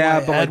 I don't know Yeah,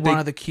 why but, Ed like, they-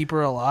 wanted to keep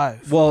her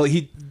alive. Well,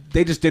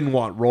 they just didn't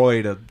want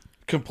Roy to...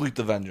 Complete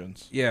the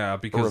vengeance. Yeah,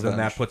 because then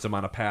Revenge. that puts him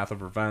on a path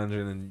of revenge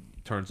and then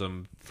turns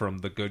him from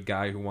the good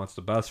guy who wants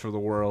the best for the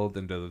world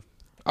into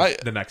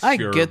the next I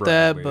Fuhrer get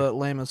Bradley. that, but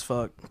lame as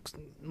fuck.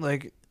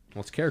 Like,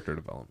 Well, it's character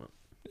development.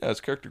 Yeah, it's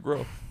character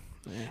growth.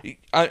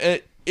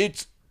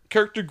 It's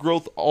character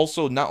growth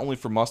also not only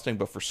for Mustang,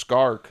 but for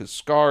Scar, because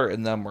Scar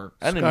and them are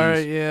enemies. Scar,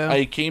 yeah.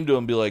 I came to him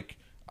and be like,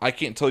 I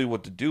can't tell you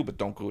what to do, but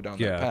don't go down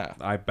that Yeah, path.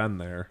 I've been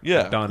there.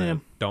 Yeah. I've done Yeah. it.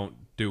 Don't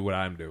do what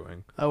I'm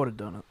doing. I would have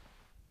done it.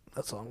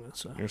 That's all I'm gonna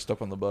say. You're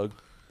stuck on the bug.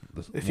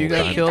 If you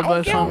got killed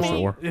by someone,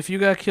 Sure. if you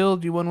got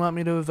killed, you wouldn't want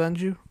me to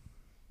avenge you?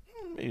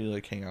 Maybe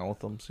like hang out with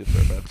them, see if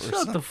they're a bad person.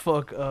 Shut the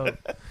fuck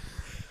up.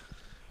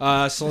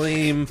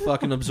 Salim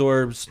fucking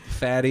absorbs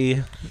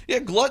fatty. Yeah,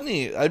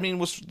 Gluttony.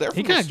 Was there from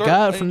He the got start.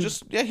 got and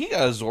from- he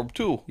got absorbed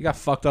too. He got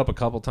fucked up a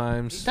couple He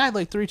times. died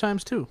like 3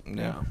 times too.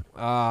 Yeah.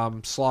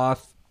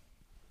 Sloth.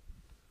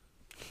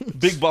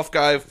 Big buff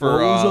guy for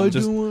What was I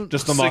just doing?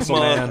 just the muscle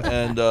Sigma man.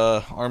 and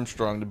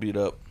Armstrong to beat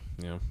up.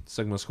 Yeah,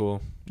 Sigma's cool.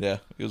 Yeah,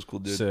 he was a cool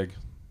dude. Sig.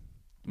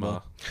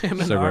 Ma.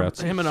 Him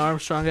Cigarettes. and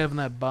Armstrong having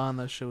that bond,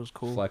 that shit was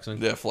cool. Flexing.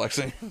 Yeah,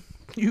 flexing.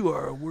 You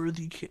are a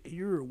worthy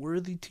you're a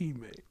worthy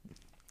teammate.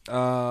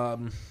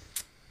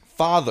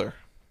 Father.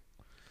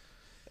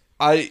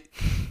 I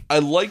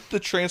like the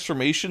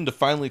transformation to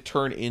finally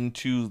turn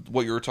into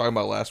what you were talking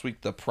about last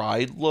week, the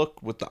pride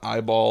look with the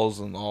eyeballs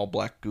and all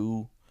black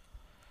goo.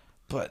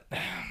 But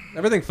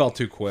Everything felt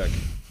too quick.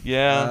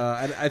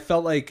 yeah, I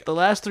felt like The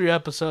last 3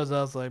 episodes,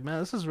 I was like, man,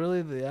 this is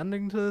really the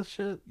ending to this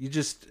shit.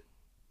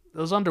 It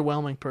was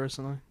underwhelming,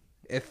 personally.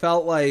 it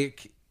felt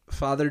like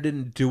Father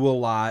didn't do a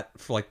lot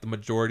for like the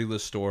majority of the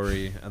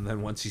story, and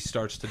then once he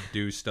starts to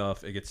do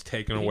stuff, it gets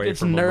taken He away gets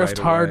from him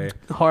nerfed right away.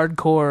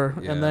 hardcore,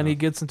 and then Yeah. he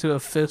gets into a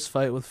fist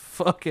fight with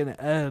fucking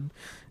Ed.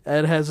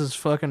 Ed has his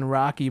fucking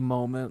Rocky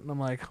moment, and I'm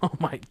like, oh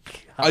my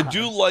god. I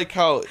do like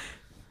how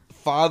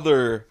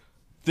Father,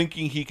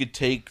 thinking he could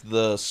take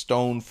the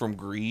stone from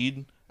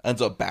Greed,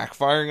 ends up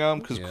backfiring on him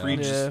because Yeah. Greed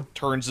Yeah. just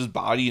turns his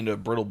body into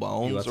brittle He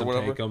bones lets or him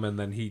whatever. take him, and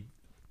then he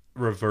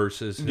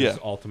reverses his Yeah.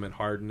 ultimate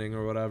hardening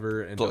or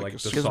whatever into Like like a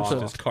the Gives him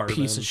softest some carbon.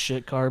 piece of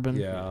shit carbon.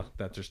 Yeah,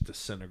 that just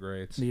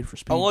disintegrates. Need for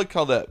speed. I like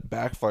how that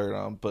backfired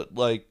on him, but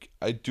like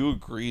I do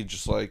agree,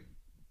 just like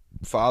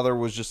Father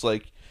was just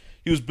like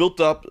he was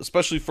built up,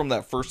 especially from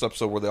that first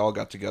episode where they all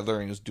got together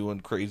and he was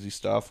doing crazy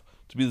stuff,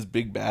 to be this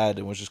big bad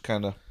and was just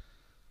kind of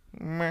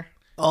meh.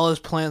 All his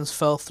plans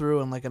fell through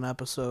in like an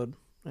episode,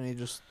 and he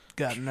just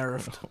got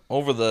nerfed.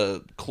 Over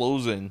the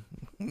closing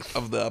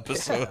of the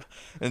episode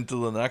into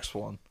the next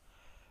one.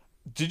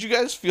 Did you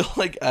guys feel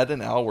like Ed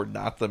and Al were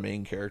not the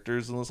main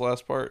characters in this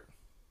last part?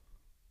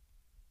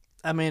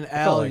 I mean, I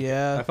felt Al, like-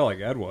 yeah. I felt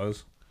like Ed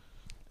was.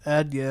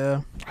 Ed,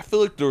 yeah. I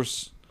feel like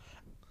there's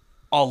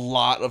a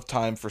lot of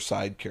time for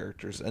side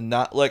characters, and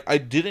not like I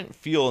didn't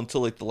feel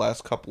until like the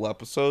last couple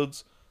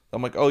episodes.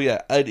 I'm like, oh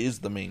yeah, Ed is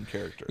the main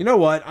character. You know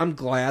what? I'm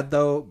glad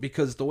though,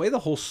 because the way the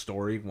whole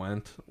story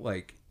went,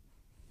 like,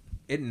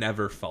 it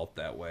never felt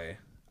that way.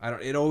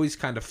 It always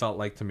kind of felt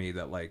like to me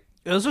that like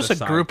It was just the a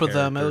side group of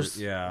them. It characters-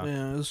 was yeah.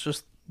 It was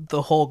just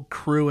the whole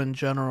crew in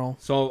general.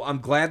 So I'm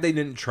glad they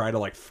didn't try to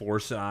like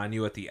force it on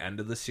you at the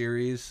end of the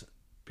series,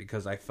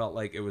 because I felt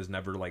like it was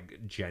never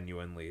like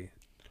genuinely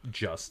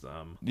just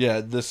them.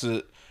 Yeah,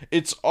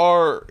 it's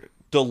our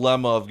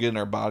dilemma of getting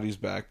our bodies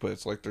back, but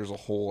it's like there's a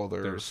whole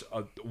other. There's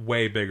a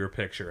way bigger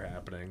picture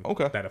happening.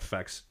 Okay. That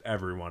affects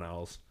everyone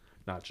else,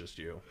 not just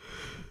you.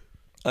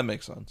 That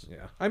makes sense.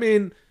 Yeah. I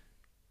mean,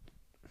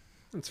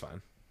 it's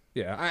fine.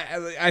 Yeah.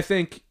 I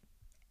think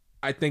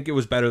I think it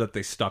was better that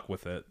they stuck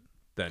with it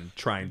than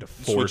trying to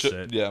force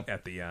it yeah.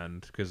 at the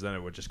end, because then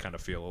it would just kind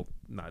of feel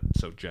not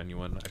so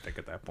genuine, I think,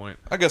 at that point.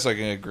 I guess I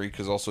can agree,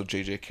 because also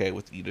JJK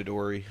with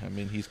Itadori, I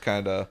mean, he's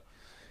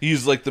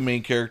like the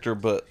main character,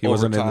 but he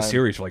wasn't in the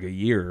series for like a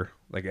year,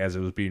 like as it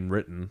was being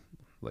written.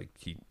 Like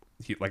he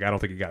like, I don't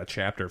think he got a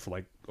chapter for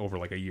like over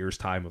like a year's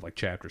time of like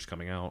chapters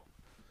coming out.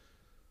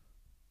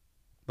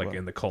 Like what?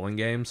 In the Culling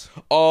games.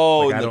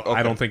 Oh, like,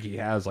 I don't think he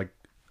has like.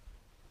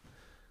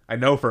 I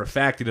know for a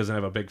fact he doesn't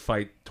have a big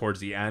fight towards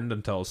the end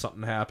until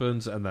something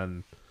happens, and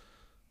then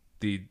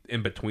the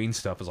in between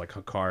stuff is like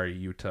Hikari,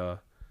 Yuta.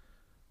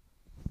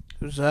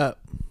 Who's that?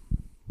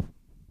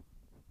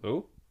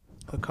 Who?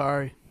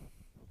 Hikari.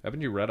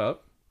 Haven't you read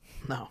up?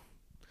 No.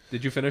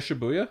 Did you finish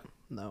Shibuya?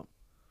 No.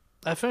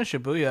 I finished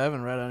Shibuya. I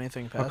haven't read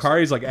anything past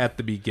Hikari's like at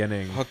the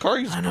beginning.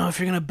 I know, if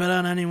you're going to bet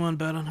on anyone,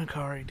 bet on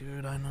Hikari,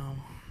 dude. I know.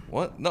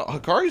 What? No,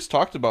 Hikari's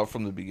talked about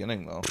from the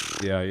beginning, though.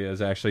 Yeah, he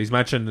is actually. He's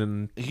mentioned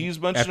a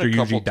after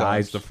couple Yuji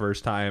dies times. the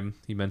first time.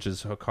 He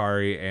mentions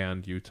Hikari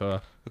and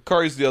Yuta,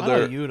 Hikari's the I know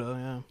other. Yuta,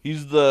 yeah.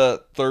 He's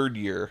the third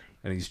year.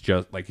 and he's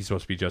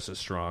supposed to be just as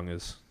strong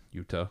as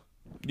Yuta.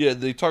 Yeah,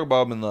 they talk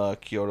about him in the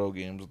Kyoto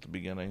games at the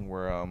beginning,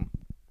 where I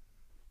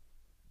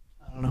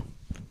don't know.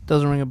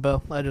 Doesn't ring a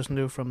bell. I just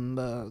knew from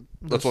the...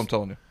 that's what I'm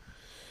telling you.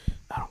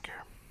 I don't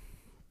care.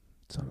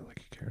 Sounded like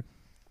he cared.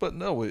 But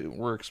no,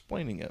 we're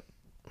explaining it.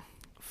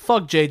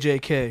 Fuck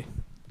JJK.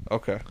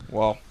 Okay,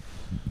 well.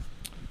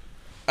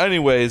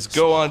 Anyways,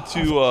 go on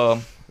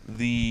to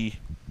the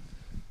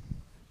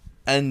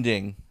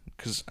ending.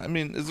 Because, I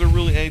mean, is there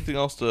really anything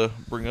else to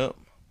bring up?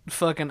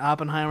 Fucking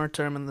Oppenheimer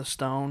turning the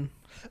stone.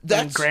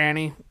 That's... And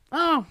Granny.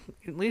 Oh,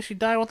 at least she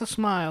died with a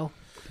smile.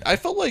 I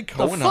felt like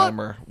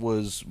Hohenheimer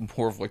was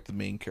more of like the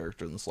main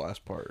character in this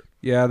last part.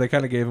 Yeah, they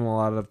kind of gave him a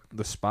lot of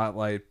the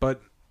spotlight,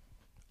 but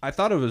I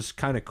thought it was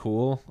kind of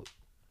cool.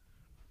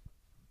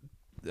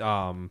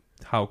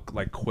 How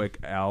like quick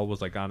Al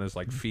was like on his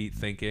like feet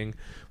thinking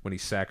when he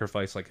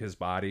sacrificed like his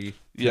body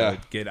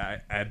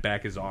to add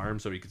back his arm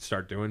so he could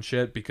start doing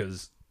shit,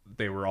 because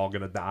they were all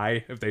gonna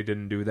die if they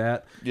didn't do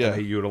that. Yeah, and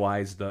they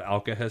utilized the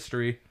Alka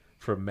history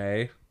from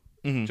May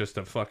just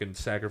to fucking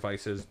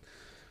sacrifice his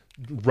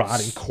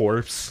rotting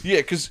corpse. Yeah,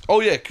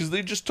 because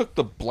they just took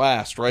the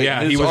blast, right? Yeah,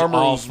 his he was armor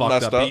all was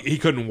fucked messed up. He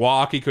couldn't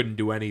walk. He couldn't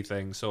do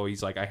anything. So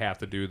he's like, I have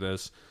to do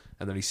this.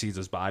 And then he sees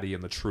his body in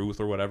the truth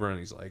or whatever, and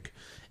he's like,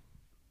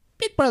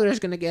 Big Brother's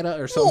gonna get us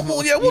or something.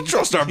 Well, yeah, we'll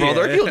trust our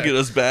brother. Yeah. He'll get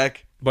us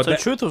back. But So the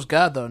truth was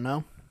God, though,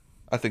 no?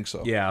 I think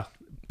so. yeah,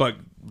 but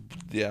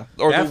Yeah.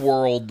 Or That- the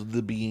world,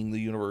 the being, the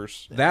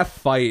universe. that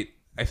fight,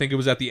 I think it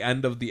was at the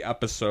end of the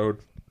episode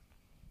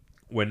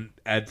when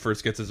Ed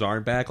first gets his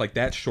arm back. Like,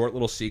 that short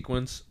little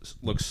sequence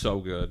looks so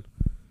good.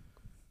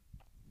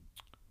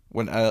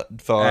 When Ed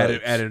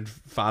and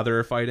Father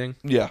are fighting.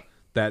 yeah.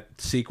 That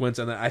sequence,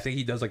 and then I think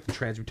he does like the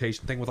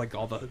transmutation thing with like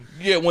all the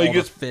When he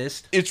gets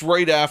fist. It's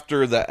right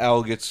after that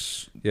Al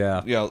gets he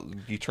turns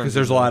because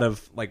there's a lot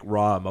of like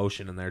raw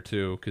emotion in there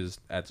too, because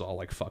Ed's all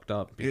like fucked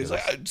up. He's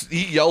like,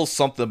 he yells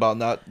something about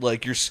not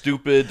like you're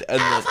stupid,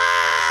 and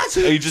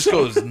he just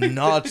goes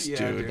nuts,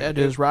 dude. That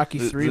is Rocky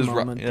 3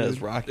 moment, dude. It's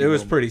Rocky. It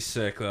was moment. pretty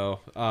sick though.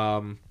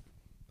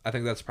 I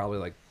think that's probably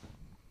like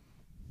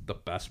the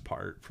best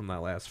part from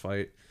that last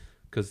fight,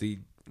 because the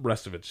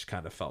rest of it just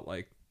kind of felt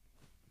like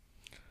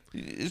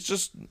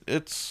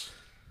it's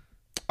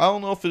I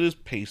don't know if it is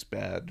pace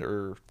bad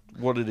or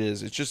what it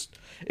is.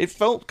 It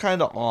felt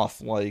kind of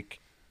off. Like,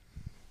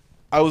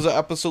 I was at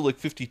episode like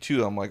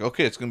 52. I'm like,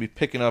 okay, it's gonna be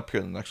picking up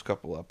here in the next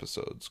couple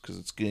episodes because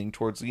it's getting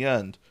towards the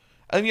end.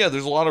 And yeah,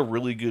 there's a lot of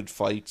really good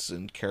fights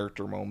and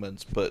character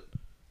moments, but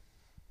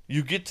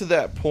you get to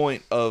that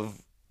point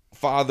of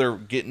Father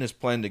getting his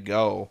plan to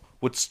go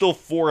with still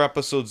 4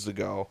 episodes to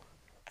go,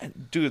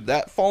 and dude,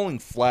 that falling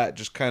flat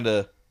just kind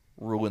of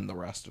ruined the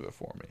rest of it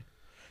for me.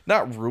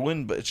 Not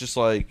ruined, but it's just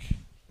like...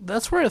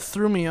 That's where it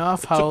threw me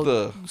off,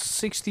 how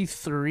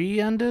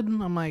 63 ended.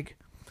 I'm like,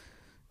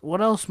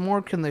 what else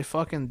more can they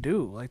fucking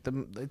do? Like,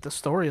 the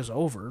story is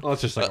over. well,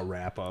 it's just like a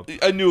wrap up.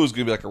 I knew it was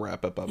going to be like a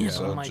wrap-up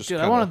episode. Yeah, I'm like, just dude,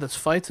 I wanted this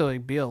fight to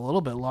like be a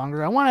little bit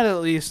longer. I wanted at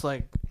least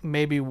like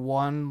maybe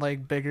one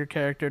like bigger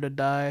character to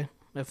die,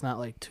 if not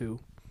like 2.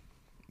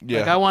 Yeah.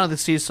 Like, I wanted to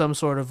see some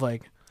sort of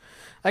like,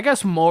 I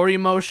guess more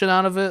emotion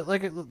out of it.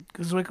 Like,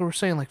 because like we were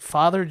saying, like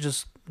Father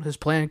just... his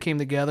plan came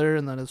together,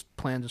 and then his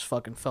plan just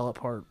fucking fell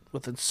apart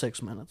within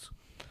 6 minutes.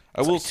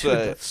 I will say... Dude,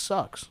 that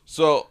sucks.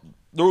 So,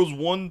 there was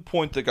one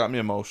point that got me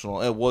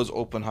emotional. It was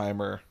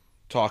Oppenheimer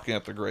talking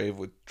at the grave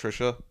with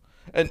Trisha.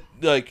 And,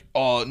 like,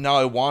 oh, now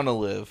I want to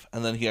live.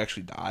 And then he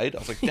actually died. I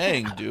was like,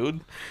 dang,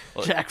 dude.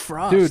 Jack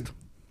Frost. Dude,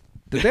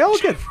 did they all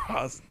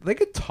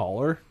get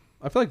taller?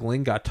 I feel like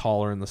Ling got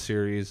taller in the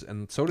series,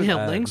 and so did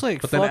Ed. Ling's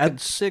like but fucking then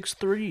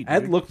 6'3".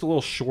 Ed looked a little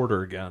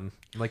shorter again.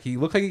 Like, he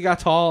looked like he got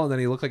tall, and then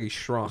he looked like he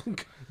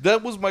shrunk.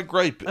 That was my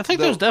gripe. I think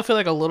there's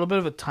definitely like a little bit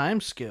of a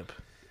time skip.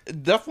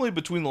 Definitely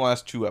between the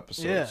last 2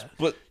 episodes. Yeah.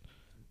 But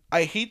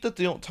I hate that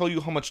they don't tell you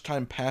how much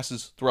time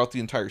passes throughout the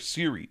entire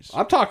series.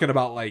 I'm talking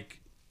about,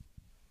 like,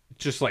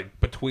 just like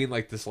between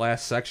like this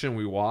last section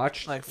we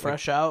watched, Like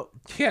fresh out.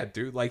 yeah,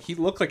 dude, like he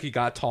looked like he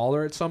got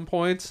taller at some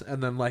points,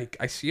 and then like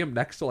I see him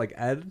next to like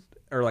Ed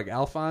or like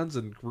Alphonse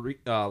and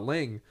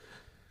Ling,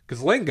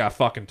 because Ling got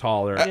fucking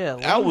taller. Yeah,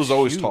 Al was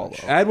always huge. tall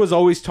though. Ed was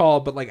always tall,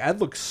 but like Ed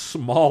looks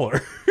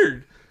smaller.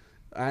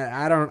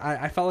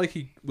 I felt like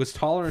he was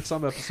taller in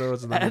some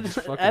episodes, and then he just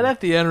fucking... Ed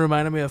at the end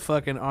reminded me of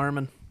fucking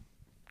Armin.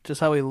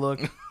 Just how he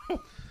looked.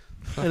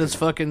 In his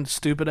fucking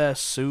stupid ass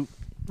suit.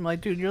 I'm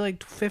like, dude, you're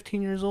like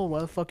 15 years old. Why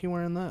the fuck you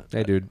wearing that?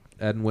 Hey, dude,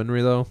 Ed and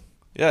Winry though.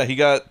 Yeah, he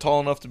got tall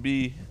enough to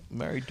be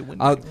married to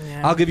Wendy.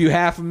 I'll give you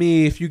half of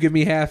me if you give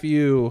me half of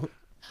you.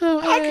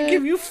 I can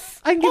give you.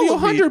 I can give you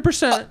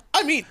 100%.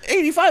 I mean,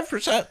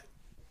 85%.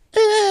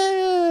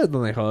 Then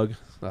they hug.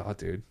 Oh,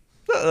 dude,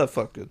 That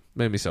felt good.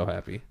 made me so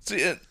happy.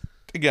 See,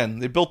 again,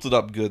 they built it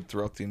up good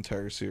throughout the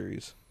entire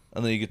series,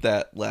 and then you get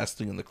that last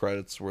thing in the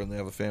credits where they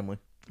have a family.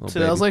 Oh, See,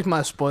 that was like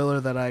my spoiler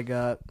that I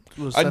got.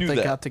 Was I that knew they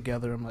that. got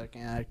together. I'm like,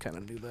 yeah, I kind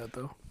of knew that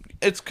though.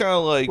 It's kind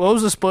of like What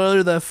was the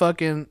spoiler that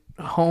fucking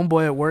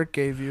homeboy at work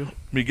gave you?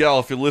 Miguel.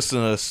 If you're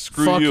listening to this,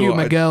 screw Fuck you,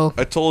 Miguel.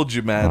 I told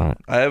you, man. Right.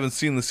 I haven't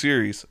seen the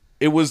series.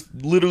 It was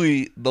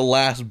literally the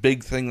last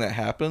big thing that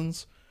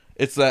happens.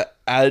 It's that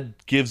Ed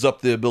gives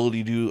up the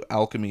ability to do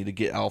alchemy to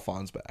get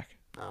Alphonse back.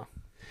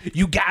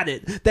 You got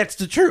it. That's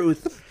the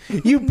truth.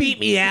 You beat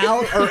me, Al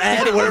or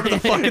Ed or whatever the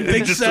fucking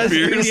thing says.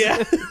 disappears.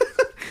 Yeah.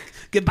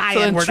 Goodbye, So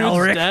then Edward Truth's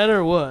Ulrich. dead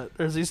or what?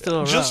 Or is he still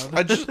around?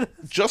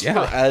 Just Yeah.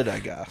 for Ed, I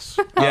guess.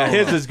 Yeah,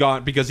 his is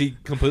gone because he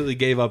completely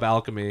gave up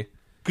alchemy.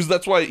 Because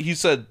that's why he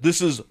said, "This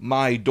is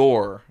my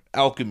door,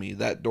 alchemy.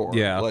 That door.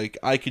 Yeah. Like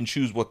I can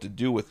choose what to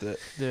do with it."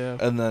 Yeah.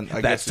 And then I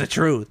That's the guess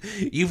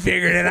truth. You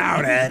figured it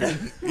out, Ed.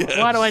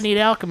 Why do I need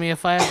alchemy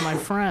if I have my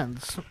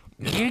friends?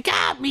 You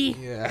got me.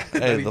 Yeah.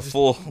 hey, the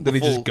full. Then he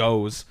just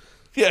goes.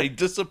 Yeah, he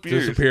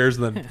disappears. Disappears,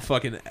 and then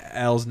fucking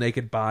Al's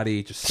naked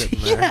body just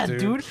sitting there. Yeah,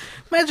 dude.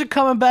 Imagine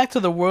coming back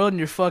to the world and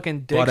your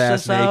fucking dick's Butt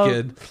ass just out.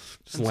 naked.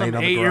 Just And laying some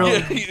on the 8-year-old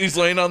ground. Yeah, he's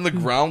laying on the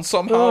ground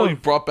somehow. Oh. He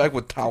brought back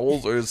with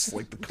towels or his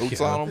like the coats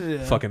on him.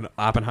 Yeah. Fucking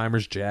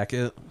Oppenheimer's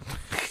jacket.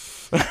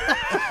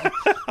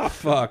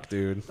 Fuck,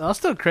 dude. That's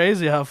still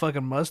crazy how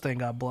fucking Mustang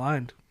got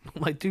blind.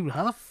 I'm like, dude,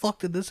 how the fuck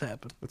did this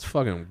happen? It's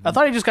fucking. I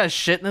thought he just got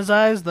shit in his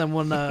eyes. Then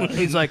when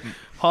he's like,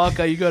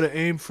 Hawkeye, you gotta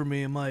aim for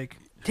me. I'm like,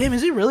 damn,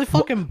 is he really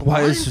fucking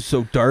blind? Why is it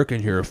so dark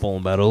in here, Full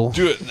Metal?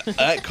 Dude,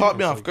 that caught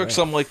me off guard.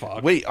 So I'm like,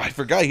 wait, I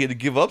forgot he had to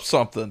give up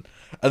something.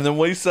 And then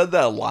when he said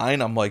that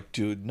line, I'm like,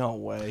 dude, no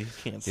way,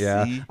 he can't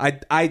Yeah, see.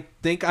 I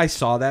think I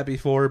saw that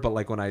before, but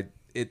like when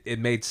it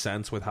made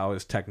sense with how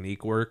his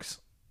technique works.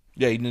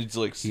 Yeah, he needs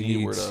to like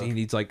see where to. He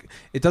needs like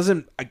it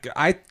doesn't.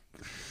 I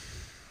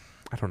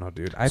don't know,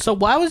 dude. So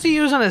why was he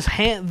using his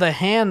the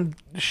hand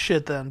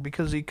shit then?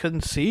 Because he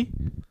couldn't see.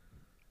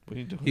 What are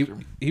you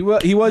doing? he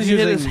was He using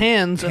did his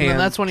hands, and then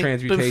that's when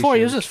he. Before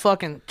he was just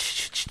fucking.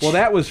 Well,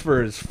 that was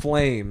for his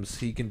flames.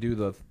 He can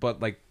do but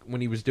like when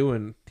he was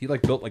doing, he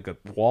like built like a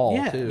wall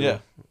too. Yeah.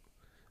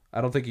 I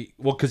don't think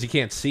because he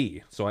can't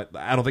see, so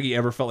I don't think he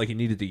ever felt like he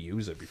needed to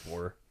use it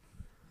before.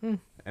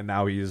 And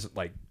now he's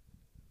like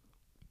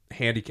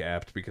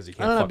handicapped because he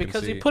can't. I don't know, fucking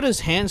because see. he put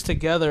his hands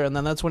together, and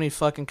then that's when he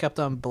fucking kept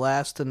on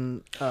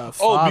blasting. Oh,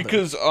 Father.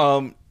 because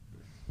all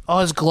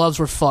his gloves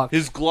were fucked.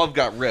 his glove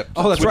got ripped.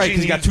 Oh, that's Which right. he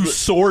He's got needs two to-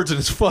 swords in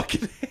his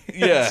fucking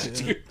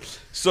hands. Yeah.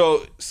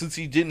 So since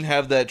he didn't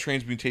have that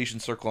transmutation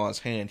circle on his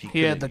hand, he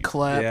couldn't had the use-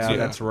 clap. Yeah,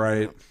 that's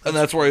right. and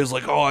that's why he was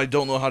like, "Oh, I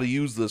don't know how to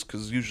use this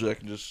because usually I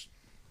can just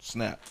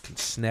snap."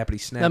 Snappity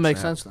snap. That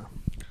makes snap. sense now.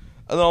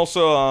 And then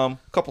also, a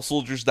couple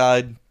soldiers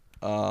died.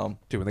 Dude,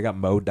 when they got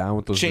mowed down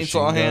with those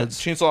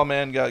Chainsaw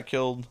Man got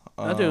killed.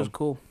 That dude was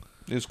cool.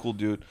 He was a cool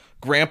dude.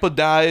 Grandpa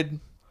died.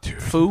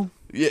 Foo.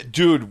 Yeah,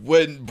 dude.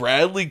 When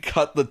Bradley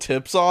cut the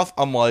tips off,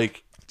 I'm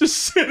like, just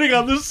sitting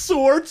on the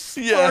sword,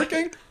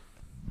 sparking.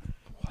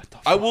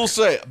 I will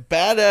say,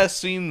 badass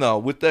scene though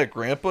with that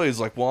grandpa. He's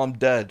like, "Well, I'm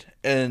dead,"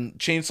 and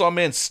Chainsaw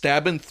Man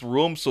stabbing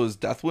through him so his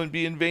death wouldn't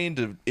be in vain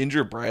to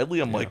injure Bradley.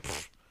 I'm like,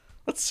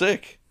 that's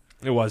sick.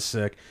 It was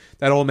sick.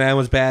 That old man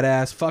was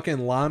badass. Fucking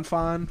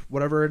Lanfan,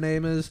 whatever her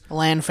name is.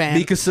 Lanfan.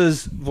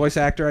 Mikasa's voice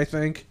actor, I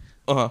think.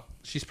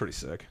 She's pretty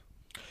sick.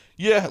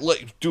 Yeah,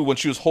 like, dude, when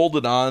she was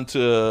holding on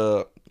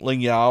to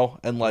Ling Yao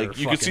and like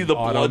Her you could see fucking the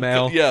blood,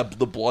 automail. yeah,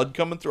 the blood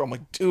coming through. I'm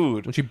like,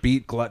 dude, When she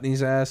beat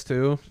Gluttony's ass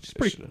too.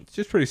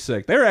 She's pretty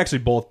sick. They were actually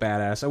both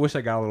badass. I wish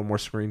I got a little more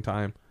screen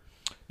time.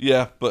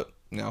 yeah, but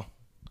no,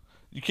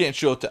 you can't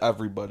show it to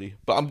everybody.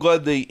 But I'm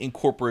glad they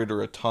incorporated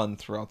her a ton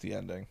throughout the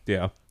ending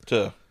Yeah.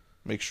 to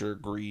make sure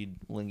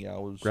Ling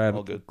Yao was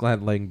all good.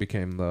 Glad Ling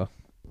became the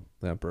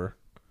emperor.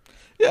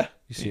 Yeah,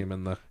 You see him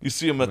in the you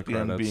see him in at the the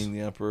end credits. being the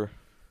emperor.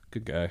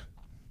 good guy.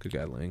 Good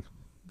guy, Ling.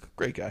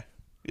 Great guy.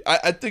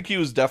 I think he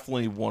was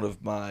definitely one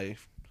of my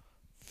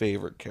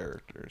favorite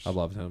characters. I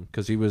loved him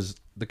because he was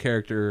the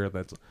character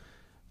that's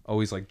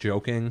always like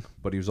joking,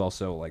 but he was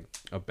also like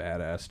a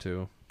badass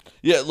too.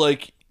 Yeah,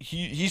 like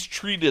he's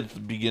treated at the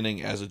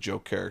beginning as a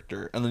joke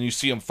character, and then you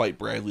see him fight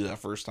Bradley that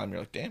first time.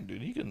 You're like, damn,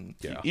 dude, he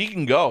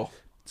can go.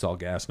 It's all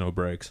gas, no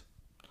brakes.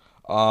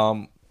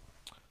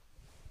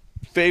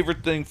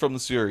 Favorite thing from the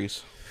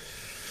series?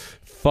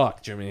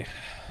 Fuck, Jimmy.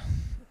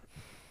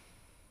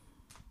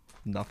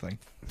 Nothing.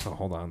 Oh,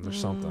 hold on. There's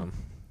something.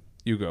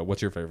 You go.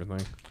 What's your favorite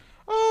thing?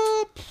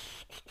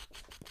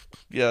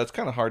 Yeah, it's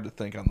kind of hard to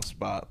think on the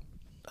spot.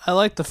 I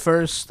like the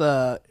first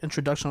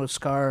introduction with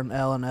Scar and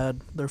Al and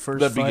Ed. Their first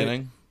That fight.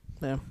 beginning.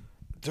 Yeah.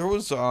 There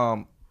was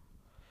I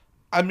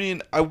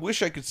mean, I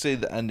wish I could say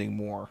the ending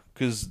more,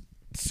 because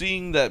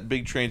seeing that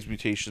big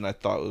transmutation, I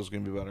thought it was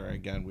going to be better.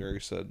 Again, we already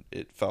said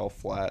it fell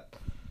flat.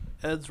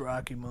 Ed's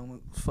Rocky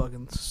moment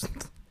fucking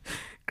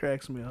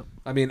cracks me up.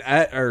 I mean,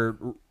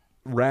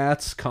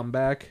 Rat's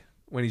comeback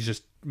when he's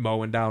just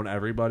mowing down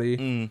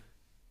everybody.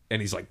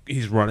 And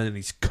he's running and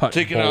he's cutting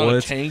Taking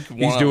bullets. out a tank.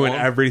 He's doing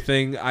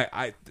everything.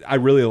 I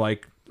really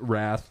like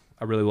Wrath.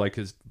 I really like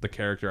the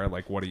character. I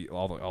like what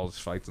all his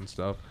fights and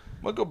stuff.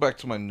 I'm going to go back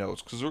to my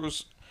notes, because there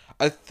was,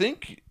 I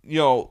think,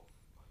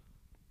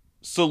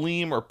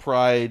 Salim or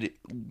Pride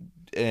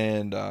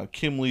and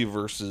Kimlee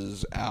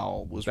versus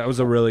Al was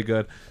a really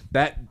good.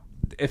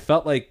 It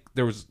felt like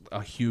there was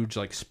a huge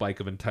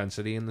spike of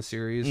intensity in the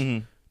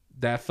series.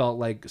 That felt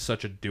like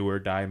such a do or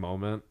die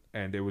moment,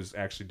 and it was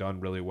actually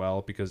done really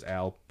well because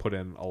Al put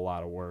in a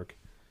lot of work,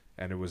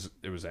 and it was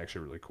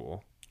actually really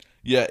cool.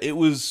 Yeah, it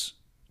was,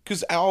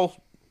 because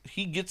Al,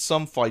 he gets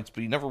some fights,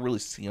 but you never really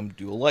see him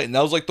do a light. And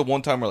that was the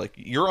one time where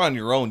you're on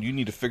your own, you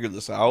need to figure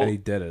this out. And he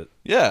did it.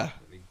 Yeah.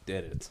 He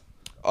did it.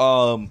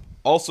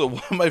 Also,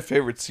 one of my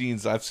favorite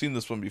scenes, I've seen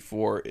this one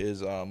before, is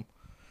the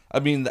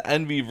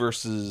Envy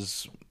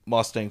versus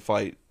Mustang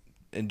fight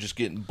and just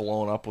getting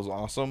blown up was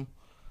awesome.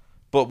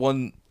 But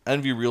when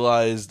Envy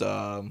realized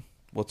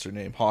what's her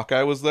name,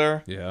 Hawkeye, was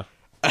there, Yeah.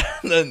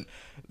 and then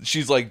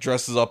she's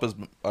dresses up as,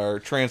 or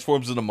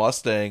transforms into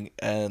Mustang,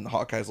 and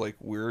Hawkeye's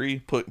weary,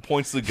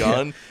 points the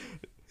gun.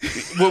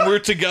 When we're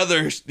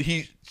together,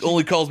 he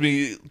only calls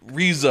me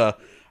Riza.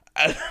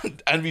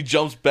 And Envy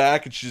jumps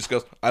back, and she just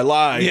goes, "I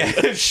lied."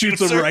 Yeah,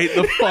 shoots him right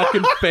in the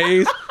fucking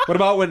face. What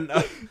about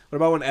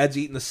when Ed's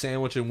eating the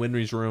sandwich in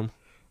Winry's room?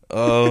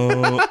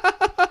 Oh,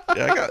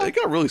 yeah, it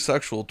got really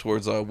sexual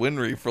towards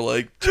Winry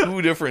for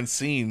 2 different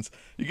scenes.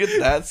 You get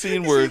that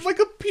scene where It's like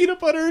a peanut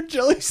butter and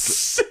jelly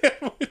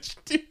sandwich,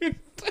 dude.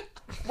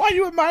 "Why are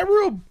you in my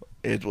room?"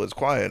 It was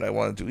quiet. I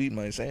wanted to eat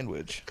my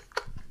sandwich.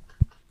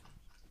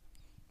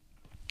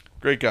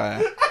 Great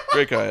guy,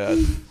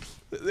 Ed.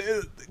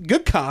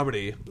 Good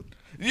comedy.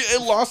 Yeah,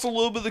 it lost a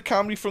little bit of the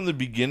comedy from the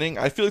beginning.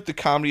 I feel like the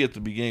comedy at the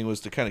beginning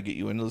was to kind of get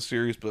you into the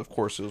series, but of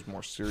course it was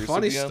more serious.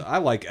 Funny at the end. I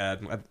like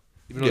Ed.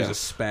 Even though Yeah.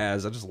 he's a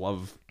spaz,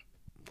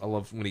 I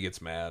love when he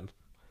gets mad.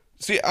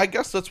 See, I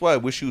guess that's why I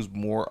wish he was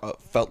more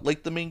felt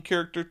like the main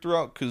character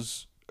throughout,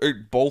 or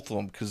both of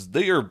them, because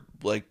they are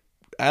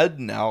Ed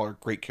and Al are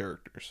great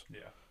characters.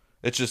 Yeah.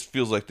 It just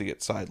feels like they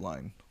get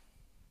sidelined.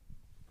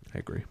 I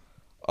agree.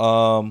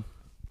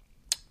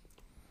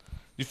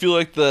 You feel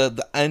like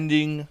the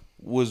ending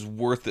was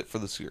worth it for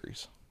the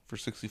series for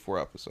 64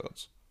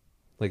 episodes?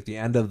 Like the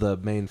end of the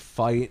main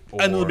fight?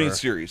 Or... End of the main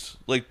series.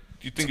 Do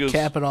you think it was...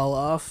 Cap it all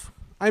off.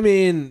 I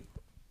mean,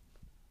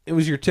 it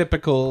was your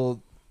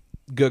typical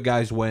good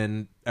guys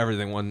win,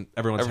 everyone's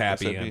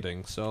happy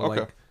ending. So,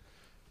 Okay.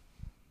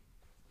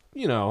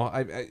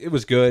 it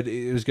was good.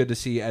 It was good to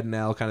see Ed and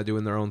Al kind of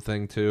doing their own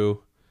thing,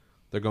 too.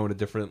 They're going to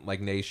different,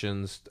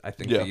 nations. I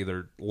think they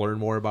either learn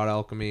more about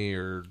alchemy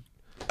or...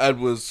 Al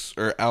was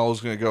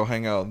going to go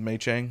hang out with Mei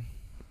Chang.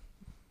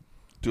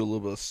 Do a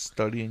little bit of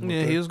studying.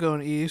 Yeah, he was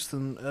going east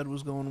and Ed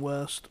was going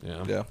west.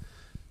 Yeah.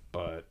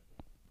 But,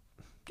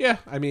 yeah,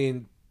 I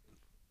mean,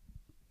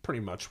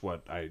 pretty much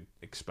what I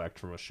expect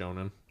from a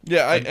shonen.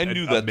 Yeah, I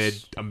knew that.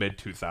 A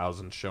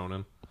mid-2000s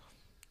shonen.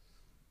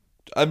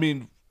 I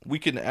mean, we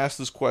can ask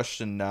this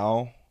question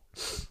now,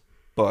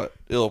 but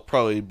it'll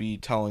probably be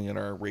telling in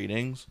our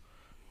ratings.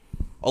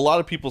 A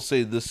lot of people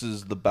say this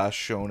is the best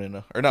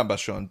shonen, or not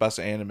best shonen, best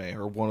anime,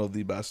 or one of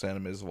the best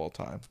animes of all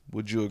time.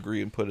 Would you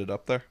agree and put it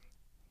up there?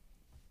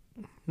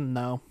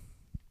 No.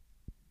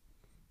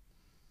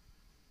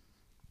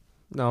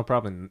 No,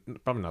 probably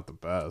not the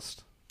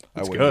best. I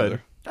It's wouldn't good.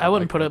 either. I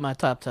wouldn't put it in my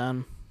top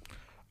 10.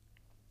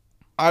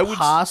 I would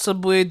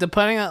Possibly,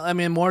 depending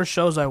on, more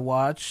shows I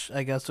watch,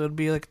 I guess it would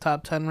be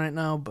top 10 right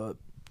now, but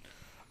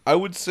I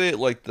would say it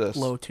like this.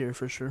 low tier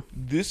for sure.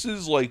 This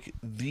is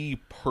the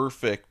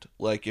perfect,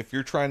 if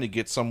you're trying to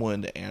get someone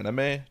into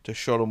anime, to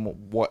show them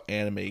what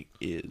anime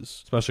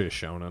is. Especially a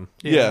shonen.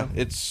 Yeah,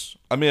 it's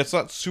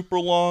not super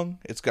long.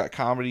 It's got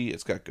comedy.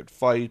 It's got good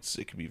fights.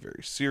 It can be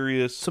very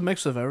serious. It's a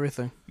mix of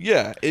everything.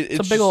 Yeah.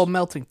 It's a big old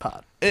melting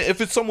pot.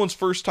 If it's someone's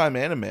first time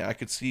anime, I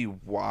could see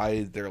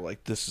why they're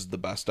this is the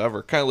best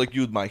ever. Kind of like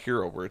you with My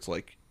Hero, where it's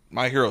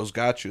My Hero's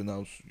got you, and that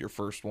was your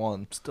first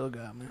one. Still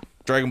got me.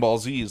 Dragon Ball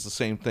Z is the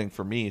same thing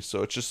for me.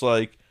 So it's just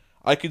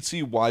I could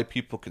see why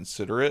people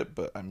consider it,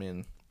 but I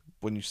mean,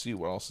 when you see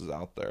what else is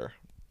out there,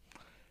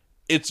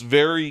 it's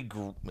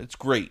it's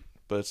great,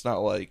 but it's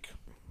not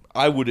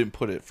I wouldn't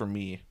put it for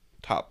me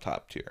top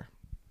tier.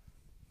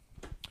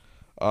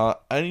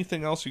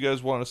 Anything else you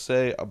guys want to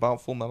say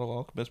about Full Metal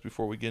Alchemist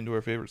before we get into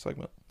our favorite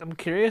segment? I'm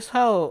curious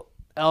how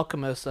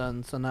Alchemist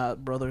ends and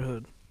not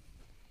Brotherhood.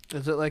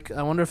 Is it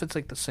I wonder if it's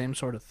the same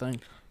sort of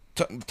thing.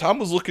 Tom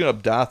was looking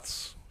up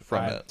deaths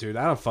from it. Dude,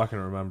 I don't fucking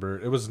remember.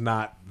 It was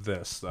not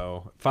this,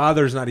 though.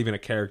 Father's not even a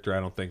character, I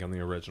don't think, on the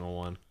original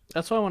one.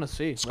 That's what I want to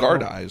see. Scar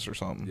dies or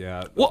something.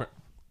 Yeah. What?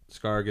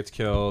 Scar gets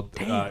killed.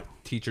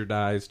 Teacher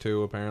dies,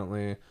 too,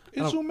 apparently.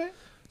 Izume?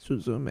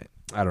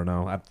 I don't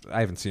know. I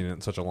haven't seen it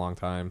in such a long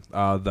time.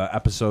 The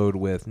episode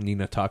with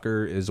Nina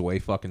Tucker is way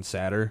fucking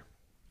sadder.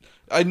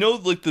 I know,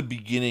 like, the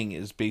beginning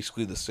is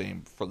basically the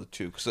same for the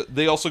two, because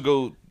they also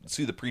go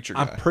see the preacher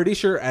guy. I'm pretty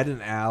sure Ed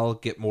and Al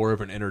get more of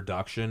an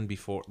introduction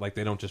before, like,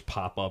 they don't just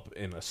pop up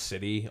in a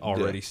city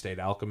already state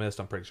alchemist.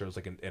 I'm pretty sure it's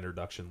like an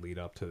introduction lead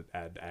up to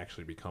Ed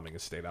actually becoming a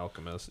state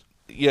alchemist.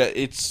 Yeah,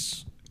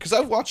 it's... Because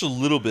I've watched a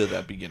little bit of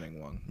that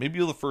beginning one. Maybe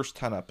the first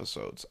 10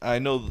 episodes. I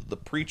know that the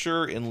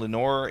preacher in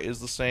Lenore is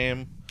the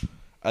same.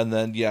 And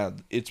then, yeah,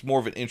 it's more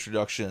of an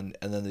introduction,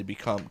 and then they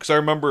become... Because I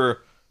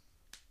remember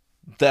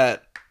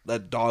that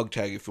dog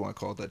tag, if you want to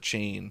call it, that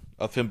chain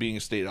of him being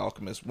a state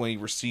alchemist, when he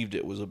received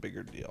it was a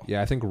bigger deal.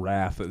 Yeah, I think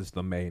Wrath is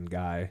the main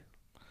guy.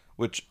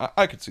 Which,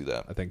 I could see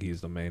that. I think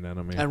he's the main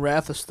enemy. And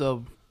Wrath is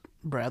still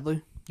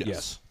Bradley?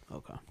 Yes.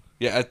 Okay.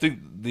 Yeah, I think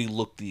they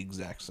look the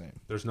exact same.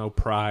 There's no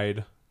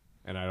pride,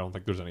 and I don't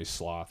think there's any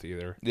sloth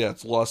either. Yeah,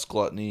 it's lust,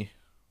 gluttony.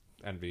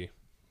 Envy.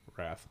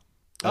 Wrath.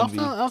 I'll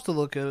have to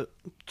look at it,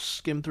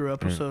 skim through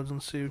episodes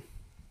and see.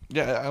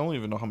 Yeah, I don't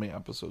even know how many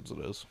episodes it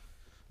is.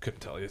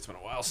 Couldn't tell you. It's been a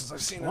while since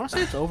I've seen I want to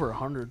say it's over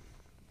 100.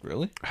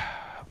 Really?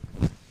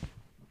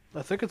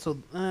 I think it's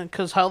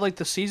because how like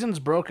the seasons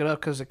broke it up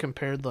because it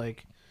compared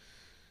like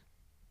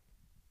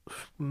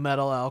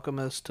Metal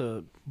Alchemist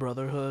to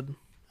Brotherhood,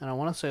 and I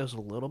want to say it was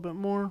a little bit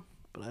more,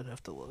 but I'd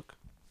have to look.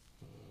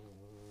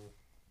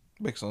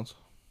 Makes sense.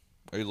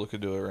 Are you looking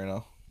to it right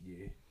now?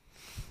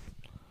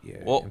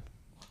 Yeah. Well,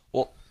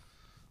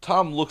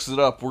 Tom looks it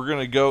up. We're going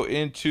to go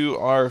into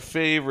our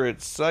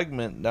favorite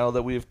segment now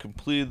that we have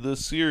completed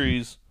this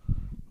series.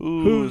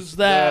 Who's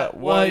that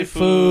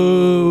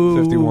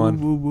waifu?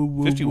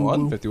 51.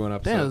 51? 51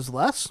 episodes. Damn, it was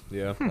less.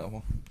 Yeah.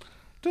 Dun,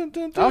 dun,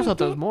 dun, I always thought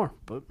there was dun, more,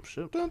 but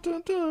shit. dun,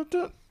 dun, dun,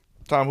 dun.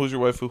 Tom, who's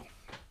your waifu?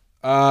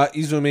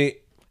 Izumi.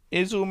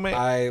 Izume.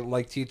 I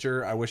like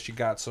Teacher. I wish she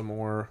got some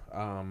more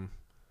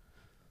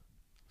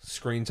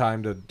screen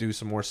time to do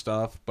some more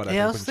stuff. But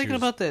I was thinking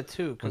about that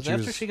too, because when she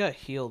after was- she got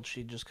healed,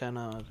 she just kind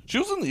of... She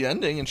was in the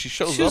ending, and she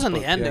shows She was up. in the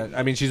but- ending. Yeah,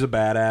 I mean, she's a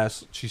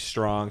badass. She's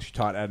strong. She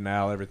taught Ed and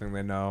Al everything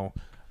they know.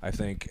 I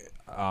think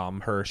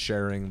her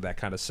sharing that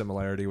kind of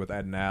similarity with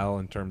Ed and Al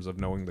in terms of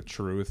knowing the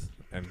truth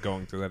and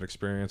going through that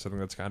experience, I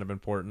think that's kind of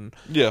important.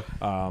 Yeah.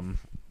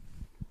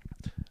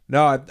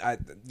 No,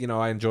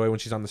 I enjoy when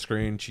she's on the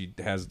screen. She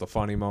has the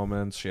funny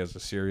moments. She has the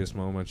serious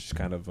moments. She's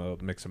kind of a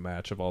mix and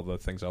match of all the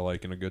things I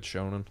like in a good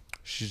shonen.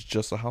 She's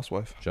just a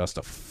housewife. Just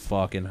a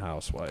fucking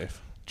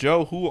housewife.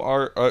 Joe, who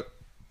are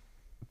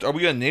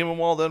we going to name them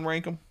all, then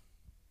rank them?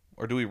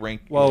 Or do we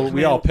rank... Well,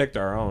 we all picked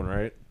our own,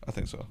 right? I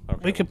think so.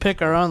 Okay. We could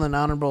pick our own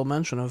honorable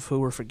mention of who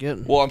we're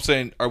forgetting. Well, I'm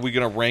saying, are we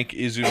going to rank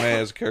Izume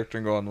as a character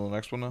and go on to the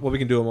next one now? Well, we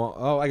can do them all.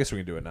 Oh, I guess we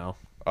can do it now.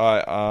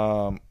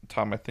 All right,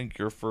 Tom, I think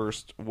you're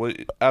first. What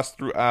S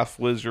through F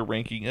was your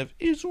ranking of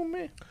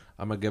Izume?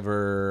 I'm going to give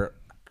her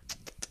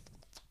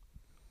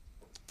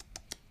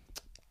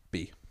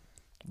B.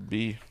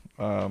 B.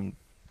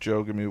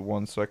 Joe, give me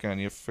 1 second. I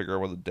need to figure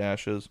out what the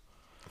dash is.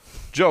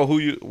 Joe,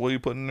 what are you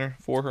putting in there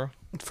for her?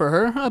 For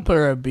her, I'd put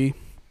her at B.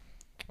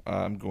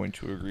 I'm going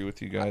to agree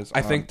with you guys.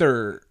 I think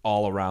they're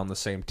all around the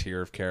same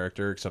tier of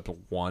character, except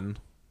one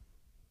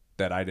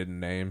that I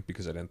didn't name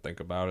because I didn't think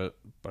about it.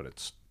 But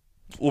it's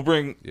we'll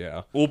bring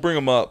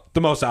them up.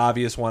 the most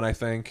obvious one, I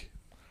think.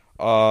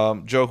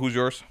 Joe, who's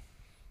yours?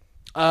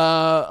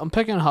 I'm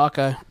picking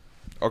Hawkeye.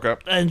 Okay.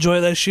 I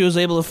enjoy that she was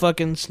able to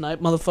fucking snipe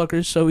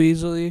motherfuckers so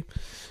easily.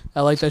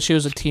 I like that she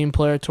was a team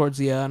player towards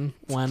the end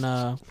when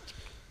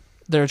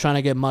they were trying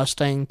to get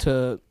Mustang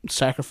to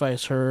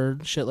sacrifice her,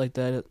 shit like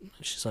that.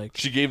 She's like,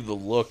 She gave the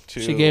look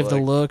too. she gave the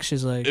like, look.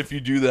 She's like, If you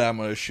do that, I'm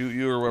going to shoot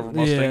you, or whatever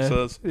Mustang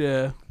says.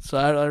 Yeah. So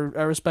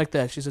I respect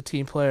that. She's a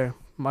team player.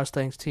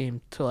 Mustang's team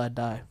till I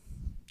die.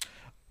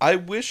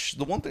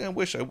 The one thing I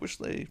wish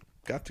they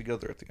got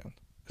together at the end.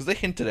 Because they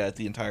hinted at it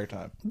the entire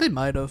time. They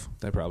might have.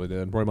 They probably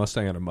did. Roy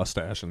Mustang had a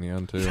mustache in the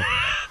end, too.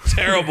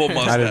 Terrible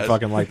mustache. I didn't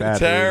fucking like that.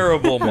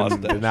 Terrible dude.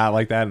 mustache. Did not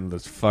like that in the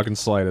fucking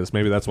slightest.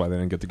 Maybe that's why they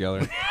didn't get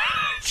together.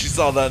 She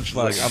saw that and she's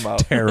like, I'm out.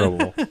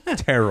 Terrible.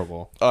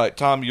 Terrible. All right,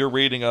 Tom, your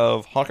rating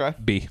of Hawkeye?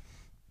 B.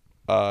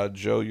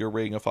 Joe, your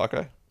rating of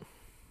Hawkeye?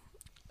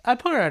 I'd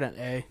put her at an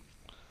A.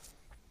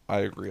 I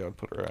agree. I'd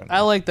put her at an A. I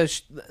like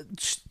that.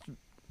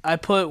 I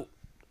put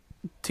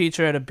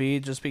Teacher at a B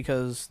just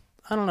because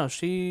I don't know.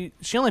 She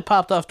only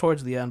popped off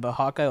towards the end, but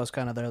Hawkeye was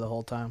kind of there the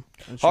whole time.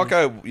 And she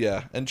Hawkeye,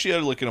 yeah, and she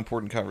had like an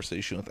important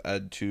conversation with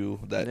Ed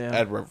too that Yeah.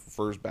 Ed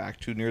refers back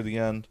to near the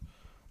end.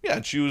 Yeah,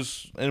 and she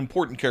was an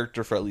important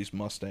character for at least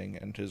Mustang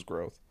and his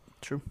growth.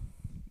 True.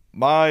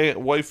 My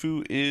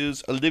waifu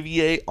is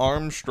Olivier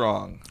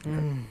Armstrong.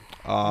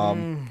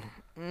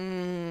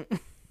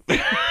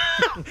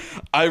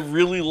 I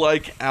really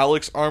like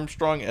Alex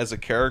Armstrong as a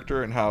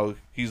character and how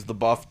he's the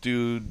buff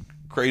dude,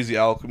 crazy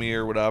alchemy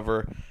or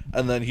whatever.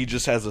 and then he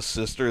just has a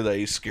sister that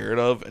he's scared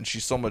of, and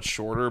she's so much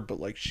shorter, but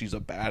like she's a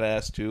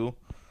badass too.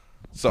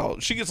 So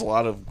she gets a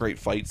lot of great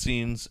fight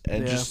scenes,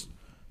 and just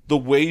the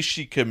way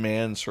she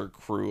commands her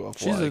crew of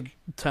She's like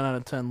a 10 out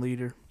of 10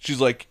 leader. she's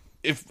like,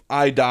 if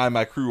I die,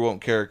 my crew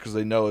won't care because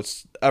they know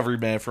it's every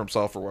man for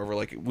himself or whatever.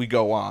 Like we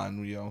go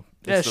on, you know.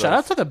 Yeah, shout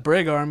out to the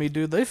Brig Army,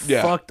 dude. They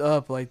Yeah. fucked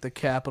up like the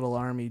Capital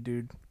Army,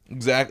 dude.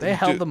 Exactly. They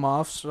held them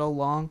off so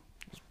long.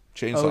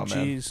 Chainsaw Oh,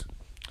 Man.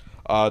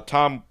 jeez.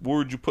 Tom, where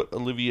would you put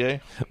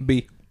Olivier?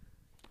 B.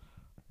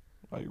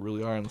 Oh, you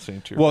really are on the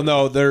same tier. Well,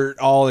 no, they're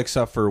all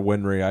except for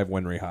Winry. I have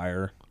Winry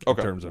higher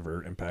Okay. in terms of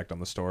her impact on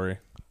the story.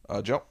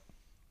 Joe.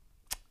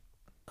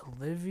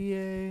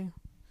 Olivier.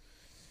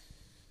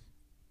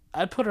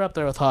 I'd put her up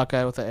there with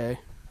Hawkeye with the A.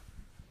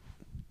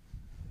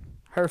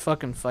 Her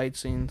fucking fight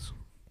scenes.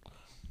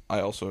 I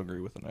also agree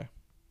with an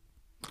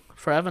A.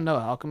 For having no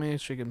alchemy,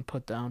 she can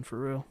put down for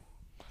real.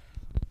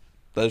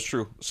 That is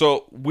true.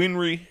 So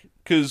Winry,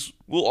 because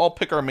we'll all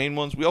pick our main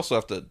ones. We also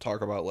have to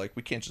talk about like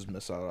we can't just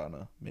miss out on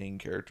a main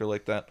character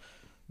like that.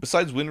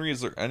 Besides Winry,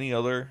 is there any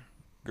other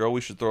girl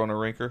we should throw in a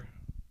ranker?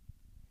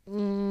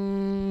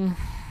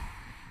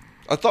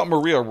 I thought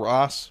Maria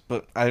Ross,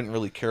 but I didn't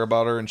really care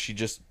about her, and she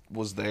just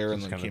was there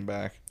and then came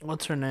back.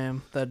 What's her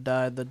name? That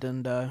died, that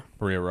didn't die.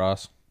 Maria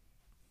Ross,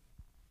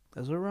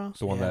 Is it Ross?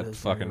 the one Yeah, it that is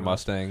fucking Maria Ross.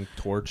 Mustang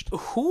torched.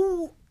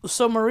 Who?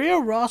 So Maria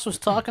Ross was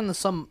talking to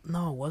some.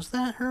 No, was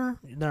that her?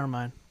 Never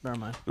mind. Never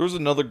mind. There was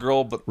another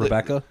girl, but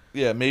Rebecca?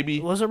 yeah,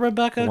 maybe. Was it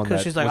Rebecca? The one Because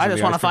that she's like, was I in just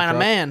the want to ice cream find a truck?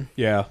 man.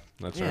 Yeah,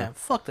 that's Yeah, her.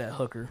 fuck that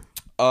hooker.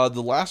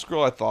 The last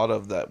girl I thought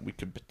of that we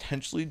could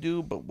potentially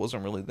do, but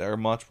wasn't really there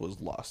much, was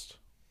Lust.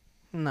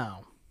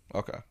 No.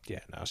 Okay. Yeah,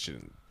 no, she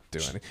didn't do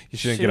anything.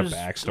 She didn't She get a was,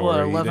 backstory. what,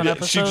 11 Yeah,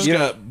 episodes? she just You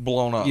got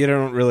blown up. You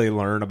don't really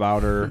learn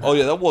about her. Oh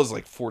yeah, that was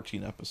like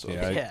 14 episodes.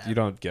 Yeah, Yeah. you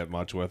don't get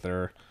much with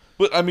her,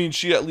 But I mean,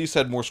 she at least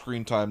had more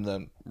screen time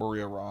than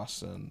Maria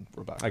Ross and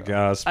Rebecca. I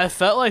guess. I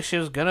felt like she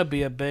was gonna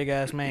be a big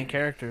ass main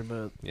character,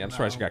 but Yeah, I'm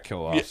surprised she got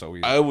killed off Yeah, so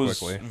I was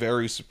quickly.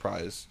 very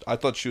surprised. I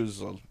thought she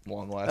was a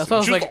long I lasting. thought it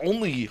was She was like- the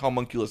only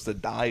homunculus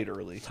that died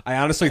early. I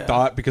honestly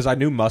thought, because I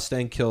knew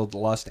Mustang killed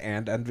Lust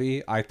and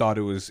Envy, I thought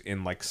it was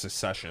in like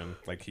succession.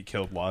 Like he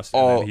killed Lust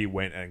and Oh. then he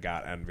went and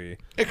got Envy. Yeah,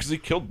 because he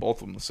killed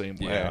both of them the same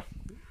way. Yeah.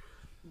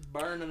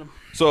 burning them.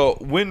 So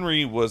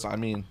Winry was, I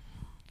mean,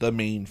 the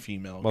main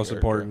female. Most character.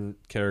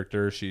 important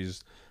character.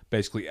 She's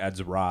basically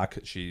Ed's rock.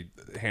 She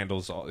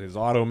handles all his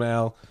auto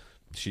mail.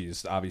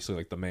 She's obviously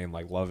like the main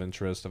like love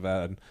interest of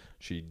Ed.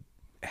 She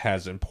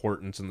has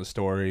importance in the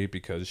story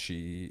because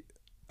she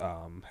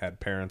had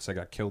parents that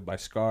got killed by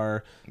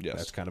Scar. Yes.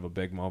 That's kind of a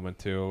big moment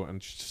too.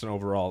 And she's just an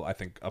overall, I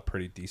think, a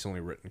pretty decently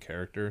written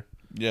character.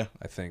 Yeah.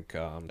 I think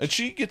And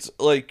she gets,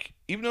 like,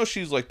 even though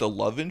she's, like, the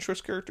love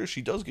interest character,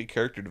 she does get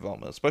character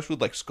development, especially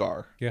with, like,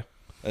 Scar. yeah.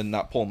 And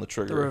not pulling the The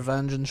trigger.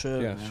 revenge and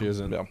shit. Yeah, she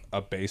isn't Yeah.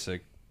 a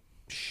basic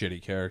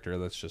shitty character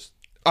that's just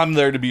I'm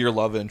there to be your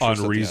love interest. at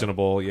the end.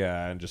 unreasonable,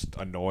 yeah, and just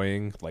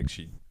annoying. Like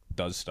she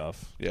does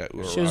stuff. Yeah.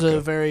 She was a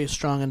very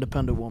strong,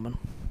 independent woman.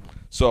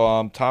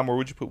 So, Tom, where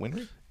would you put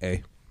Winry?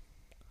 A.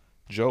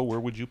 Joe, where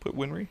would you put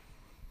Winry?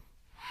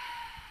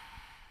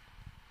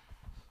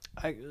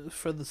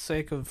 For the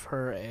sake of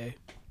her, A.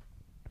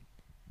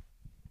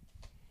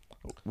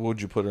 Would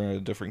you put her in a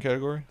different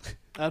category?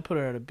 I'd put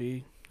her at a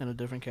B in a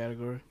different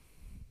category.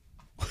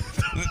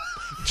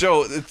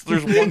 Joe,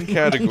 there's one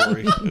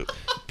category.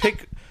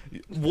 Pick.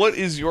 What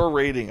is your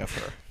rating of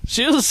her?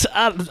 She was.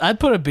 I'd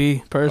put a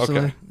B personally.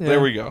 Okay, Yeah. there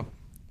we go.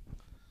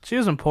 She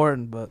was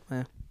important, but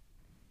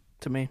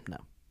to me, no.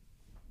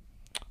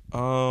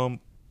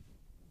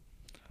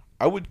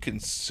 I would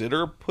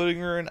consider putting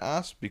her in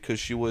S because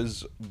she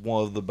was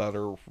one of the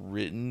better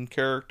written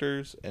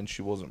characters and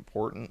she was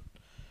important.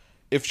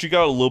 If she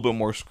got a little bit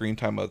more screen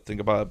time, I'd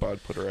think about it, but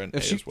I'd put her in A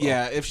as well.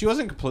 Yeah, if she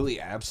wasn't completely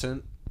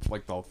absent,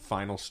 like the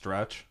final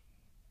stretch.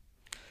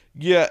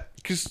 Yeah,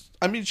 because,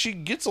 I mean, she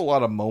gets a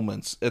lot of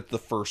moments at the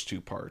first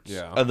two parts.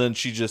 Yeah. And then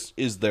she just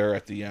is there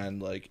at the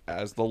end, like,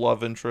 as the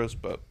love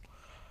interest. But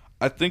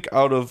I think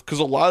out of... Because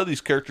a lot of these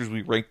characters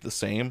we ranked the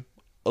same.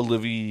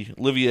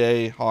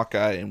 Olivier,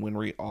 Hawkeye, and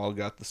Winry all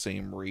got the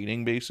same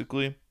rating,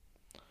 basically.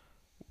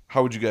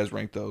 How would you guys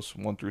rank those,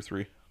 1 through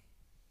 3?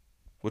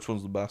 Which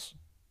one's the best?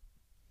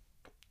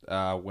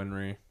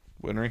 Winry,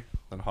 Winry?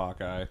 then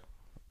Hawkeye,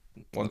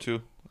 1,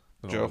 2?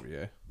 then Joe?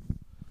 Olivier.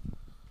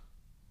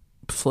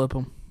 Flip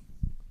them.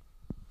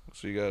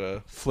 So you got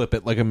a... Flip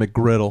it like a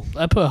McGriddle.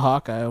 I put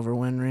Hawkeye over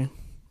Winry,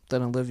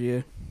 then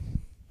Olivier.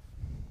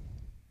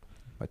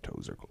 My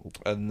toes are cold.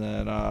 And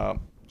then,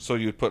 so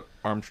you'd put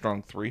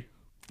Armstrong 3?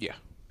 Yeah.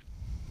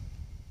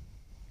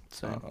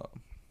 Same.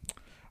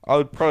 I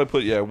would probably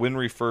put,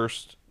 Winry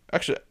first.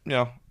 Actually,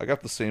 I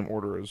got the same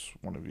order as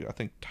one of you. I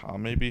think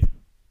Tom, maybe.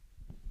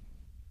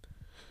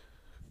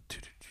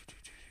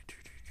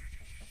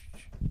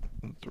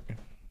 Three.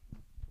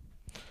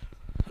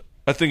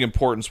 I think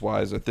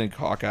importance-wise, I think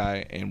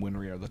Hawkeye and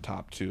Winry are the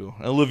top two.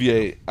 And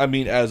Olivier, I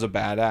mean, as a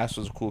badass,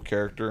 was a cool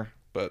character,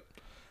 but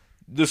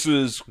this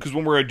is... Because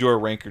when we're going to do our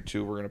rank or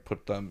two, we're going to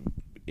put them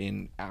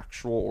in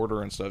actual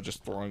order instead of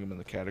just throwing them in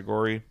the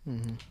category.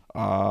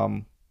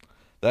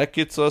 That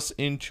gets us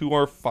into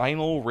our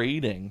final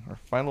rating. Our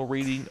final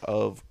rating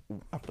of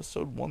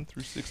episode 1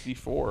 through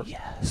 64.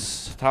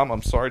 Yes. Tom,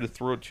 I'm sorry to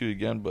throw it to you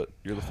again, but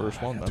you're the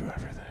first one, man. Do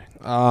everything.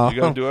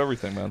 You gotta do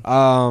everything,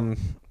 man.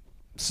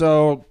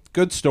 So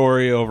good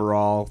story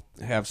overall.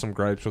 Have some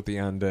gripes with the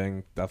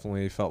ending.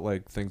 Definitely felt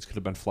like things could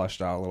have been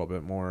fleshed out a little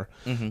bit more.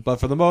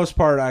 But for the most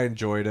part, I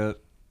enjoyed it.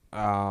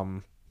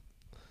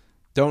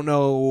 Don't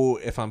know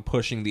if I'm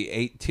pushing the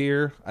 8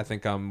 tier. I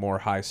think I'm more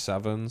high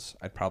 7s.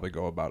 I'd probably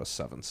go about a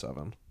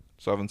 7-7.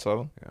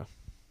 7-7? Yeah.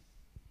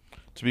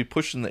 To be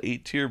pushing the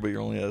 8 tier, but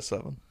you're only at a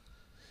 7.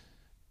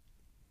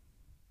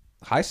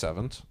 High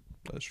 7s.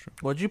 That's true.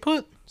 What'd you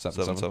put?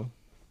 7-7.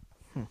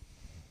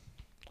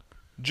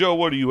 Joe,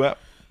 what are you at?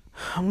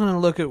 I'm gonna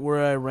look at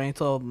where I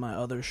ranked all my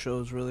other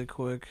shows really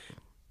quick.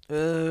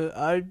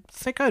 I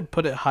think I'd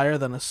put it higher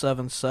than a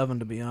 7-7,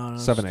 to be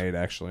honest. 7-8,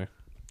 actually.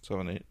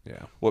 7-8.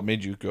 Yeah. What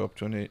made you go up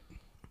to an 8?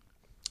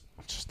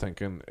 Just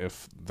thinking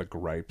if the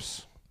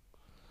gripes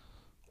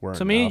were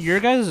To me, enough. your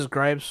guys'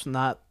 gripes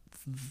not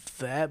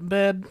that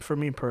bad for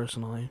me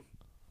personally.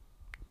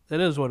 It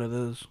is what it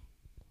is.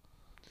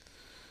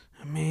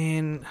 I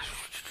mean,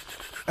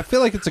 I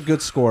feel like it's a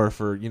good score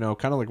for,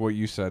 kind of like what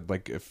you said.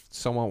 Like, if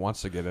someone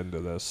wants to get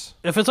into this.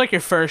 if it's like your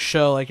first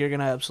show, like you're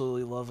gonna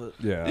absolutely love it.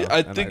 Yeah.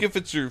 I think if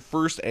it's your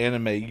first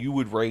anime, you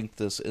would rank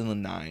this in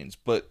the 9s,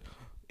 but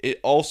it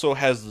also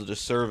has the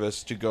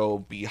disservice to go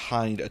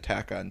behind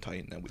Attack on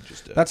Titan that we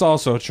just did. That's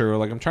also true.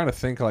 Like, I'm trying to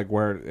think, like,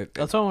 where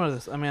That's all I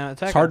wanted to. I mean,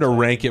 it's hard to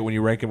rank it when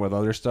you rank it with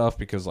other stuff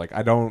because, like,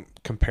 I don't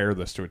compare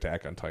this to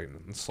Attack on Titan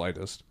in the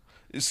slightest.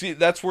 See,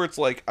 that's where it's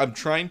like, I'm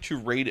trying to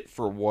rate it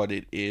for what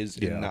it is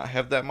and not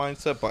have that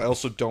mindset, but I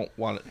also don't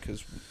want it,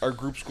 because our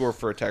group score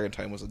for Attack on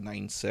Titan was a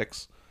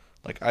 9.6.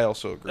 Like, I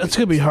also agree. It's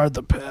gonna be hard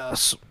to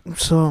pass.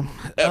 So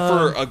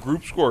for a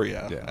group score,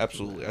 yeah,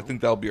 absolutely. I think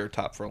that'll be our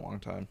top for a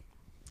long time.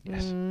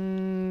 Yes.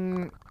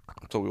 Until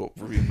we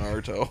review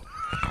Naruto.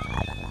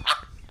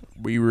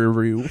 We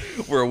review.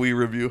 Where we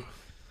review.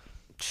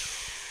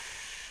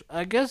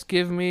 I guess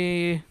give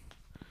me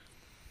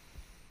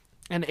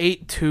an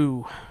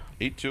 8-2.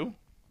 8-2?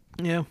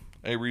 Yeah.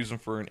 Any reason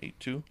for an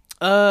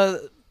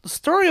 8-2?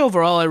 Story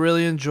overall, I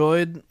really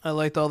enjoyed. I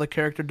liked all the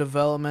character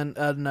development.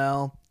 Ed and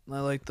Al. I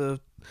like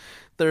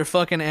their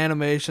fucking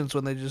animations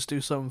when they just do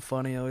something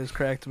funny. Always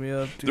cracked me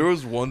up. Dude. There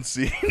was one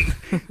scene,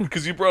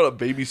 because you brought up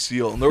Baby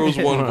Seal, and there was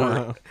one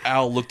where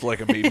Al looked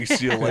like a baby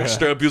seal. Like,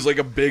 straight up, he was like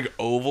a big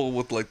oval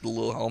with like the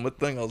little helmet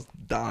thing. I was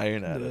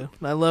dying at it.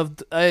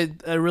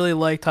 I really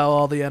liked how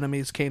all the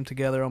enemies came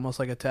together, almost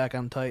like Attack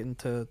on Titan,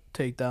 to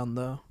take down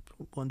the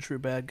one true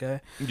bad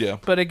guy. Yeah.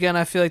 But again,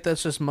 I feel like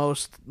that's just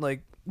most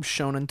like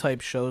shonen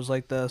type shows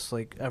like this.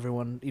 Like,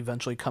 everyone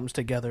eventually comes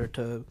together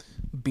to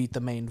beat the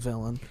main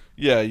villain.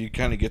 Yeah, you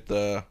kind of get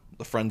the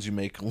friends you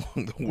make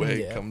along the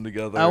way come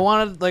together. I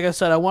wanted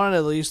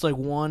at least like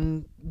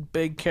one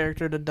big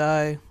character to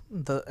die.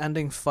 The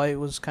ending fight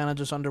was kind of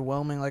just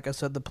underwhelming. Like I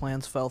said, the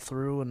plans fell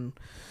through in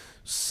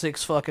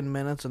 6 fucking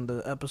minutes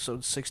into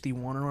episode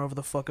 61 or whatever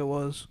the fuck it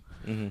was.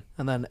 Mm-hmm.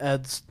 And then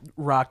Ed's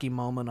Rocky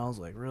moment, I was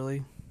like,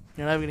 really?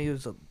 You're not gonna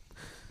use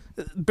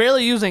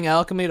barely using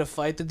alchemy to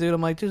fight the dude?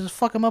 I'm like, dude, just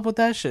fuck him up with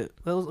that shit.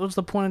 What's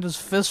the point of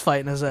just fist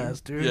fighting his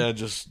ass, dude? Yeah,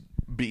 just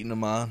beating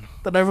him on.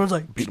 Then everyone's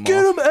like, Beat him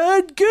get off. him,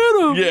 Ed, get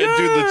him! Yeah,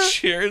 dude, the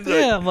cheer.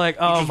 Yeah, I'm like,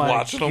 oh just my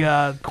watching 'em.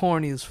 god,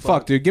 corny as fuck.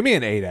 Fuck, dude. Give me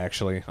an 8,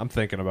 actually. I'm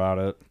thinking about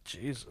it.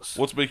 Jesus.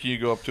 What's making you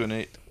go up to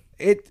an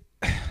 8?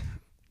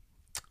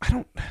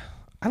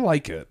 I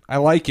like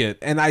it.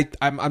 And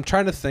I'm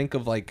trying to think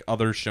of, like,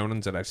 other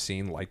shonens that I've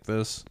seen like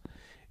this.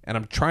 And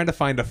I'm trying to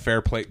find a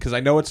fair play, because I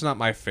know it's not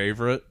my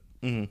favorite.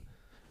 Mm-hmm.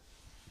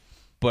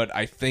 But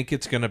I think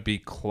it's going to be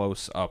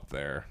close up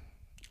there.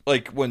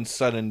 Like, when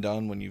said and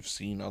done, when you've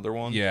seen other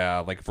ones? Yeah,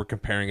 like if we're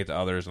comparing it to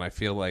others, and I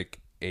feel like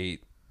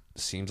 8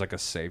 seems like a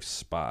safe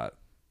spot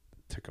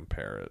to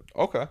compare it.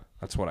 Okay.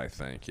 That's what I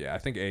think. Yeah, I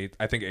think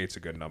 8's a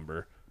good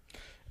number.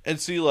 And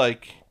see,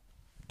 like,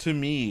 to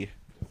me,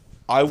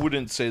 I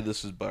wouldn't say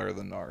this is better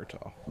than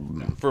Naruto.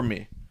 No. For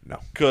me. No.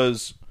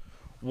 Because,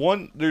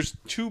 one, there's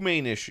 2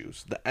 main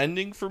issues. The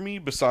ending for me,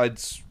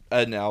 besides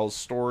Ed and Al's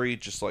story,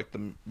 just like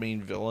the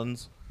main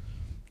villains,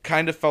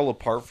 kind of fell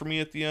apart for me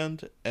at the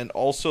end. And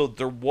also,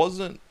 there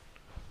wasn't,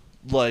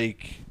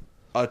 like,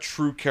 a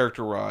true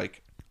character where,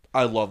 like,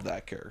 I love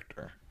that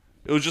character.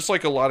 It was just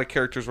like a lot of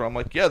characters where I'm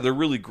like, yeah, they're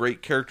really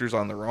great characters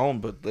on their own,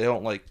 but they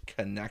don't, like,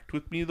 connect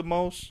with me the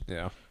most.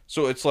 Yeah.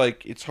 So it's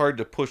like, it's hard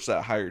to push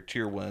that higher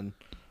tier when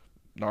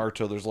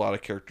Naruto, there's a lot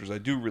of characters I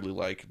do really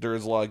like.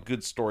 There's a lot of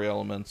good story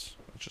elements.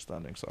 It's just the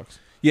ending sucks.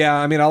 Yeah,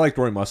 I mean, I like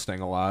Roy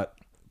Mustang a lot,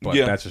 but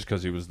Yeah. that's just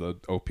because he was the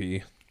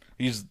OP.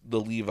 He's the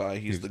Levi.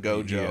 He's the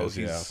Gojo.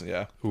 He is,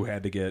 yeah. Who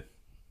had to get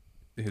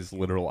his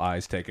literal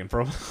eyes taken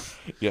from him.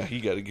 Yeah, he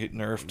got to get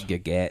nerfed.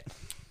 Get.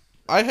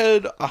 I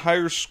had a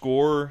higher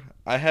score.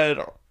 I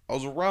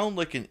was around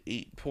like an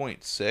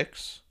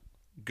 8.6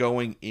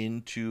 going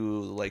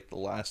into like the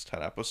last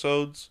 10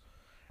 episodes.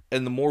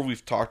 And the more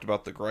we've talked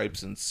about the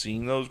gripes and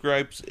seeing those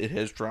gripes, it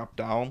has dropped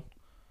down.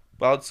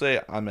 But I'd say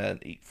I'm at an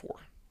 8.4.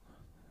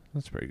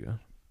 That's pretty good.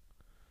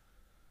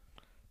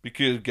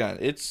 Because again,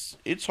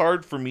 it's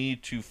hard for me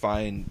to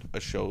find a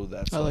show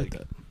that's like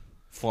that.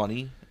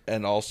 funny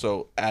and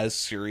also as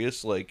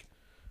serious. Like,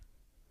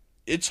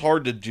 it's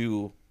hard to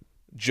do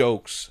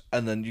jokes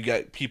and then you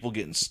got people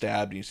getting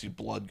stabbed and you see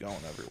blood going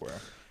everywhere.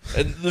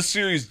 And the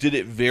series did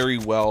it very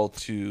well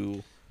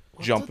to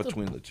jump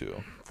between the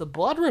two. The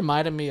blood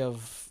reminded me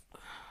of,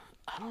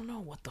 I don't know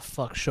what the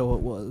fuck show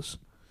it was,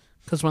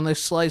 because when they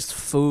sliced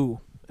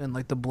Fu and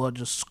like the blood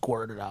just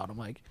squirted out, I'm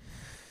like,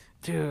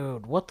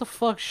 dude, what the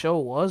fuck show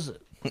was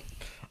it?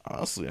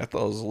 Honestly, I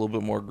thought it was a little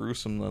bit more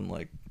gruesome than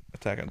like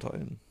Attack on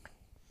Titan.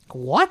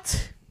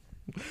 What?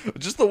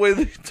 Just the way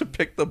they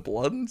depict the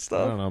blood and I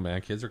stuff. don't know,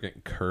 man. Kids are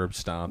getting curb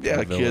stomped. Yeah,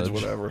 in the kids,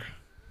 village. whatever.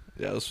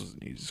 Yeah, this was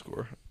an easy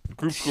score.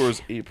 Group score is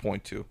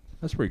 8.2.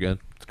 That's pretty good.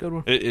 It's a good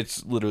one.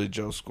 It's literally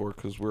Joe's score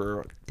because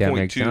we're Yeah, 0.2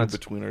 makes sense.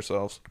 between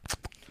ourselves.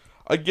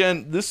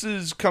 Again, this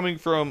is coming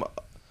from...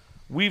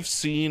 We've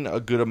seen a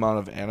good amount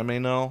of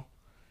anime now.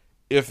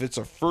 If it's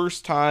a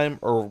first time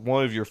or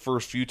one of your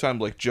first few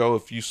times, like Joe,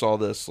 if you saw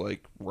this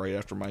like right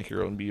after My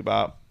Hero and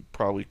Bebop,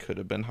 probably could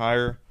have been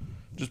higher.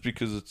 Just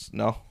because it's...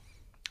 No?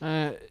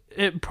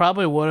 It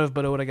probably would have,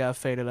 but it would have got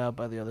faded out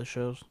by the other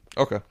shows.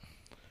 Okay.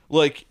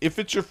 Like, if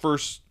it's your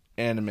first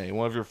anime,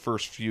 one of your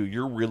first few,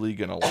 you're really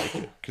going to like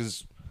it.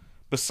 Because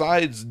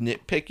besides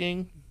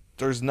nitpicking,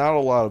 there's not a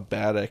lot of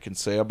bad I can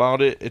say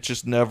about it. It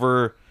just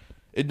never...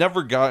 It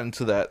never got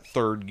into that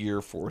third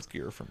gear, fourth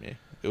gear for me.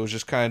 It was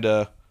just kind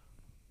of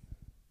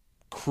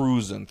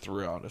cruising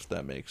throughout, if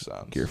that makes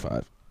sense. Gear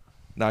 5.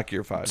 Not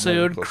Gear 5. So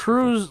it would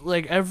cruise,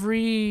 like, it'd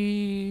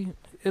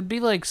be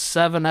like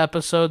 7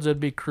 episodes,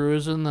 it'd be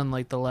cruising, then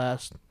like the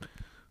last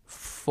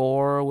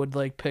 4 would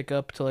like pick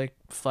up to like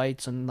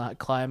fights and not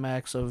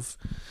climax of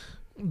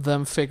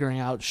them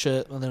figuring out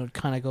shit, and then it would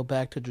kind of go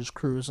back to just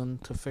cruising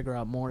to figure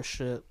out more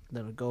shit,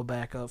 then it would go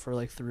back up for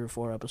like 3 or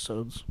 4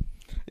 episodes.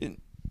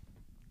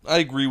 I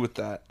agree with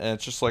that. And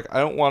it's just like, I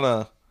don't want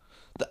to...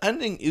 The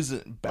ending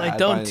isn't bad. Like,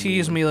 don't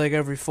tease me like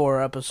every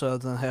 4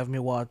 episodes and have me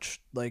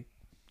watch like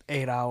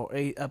 8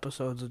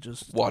 episodes of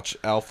just... Watch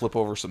Al flip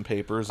over some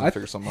papers and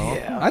figure something out.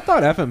 Yeah. I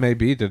thought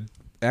FMAB did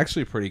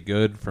actually pretty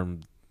good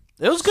from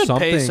It was good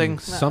pacing.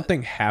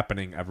 something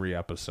happening every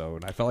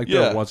episode. I felt like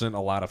Yeah. there wasn't a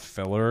lot of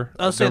filler.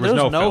 I was saying there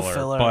was no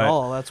filler but at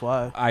all. That's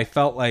why. I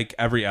felt like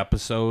every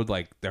episode,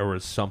 like there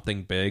was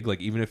something big. Like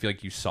even if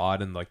like you saw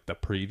it in like the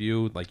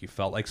preview, like you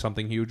felt like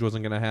something huge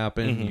wasn't going to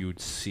happen, you'd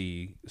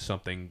see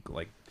something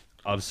like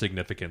of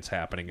significance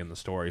happening in the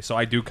story. So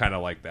I do kind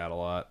of like that a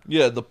lot.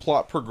 Yeah, the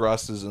plot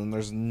progresses, and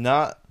there's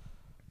not...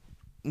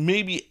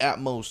 Maybe at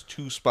most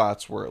 2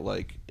 spots where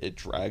like it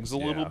drags a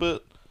little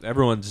bit.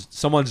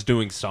 Someone's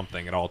doing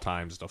something at all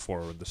times to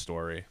forward the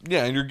story.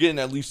 Yeah, and you're getting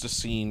at least a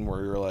scene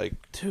where you're like,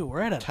 Dude,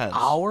 we're at an tense.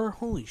 hour?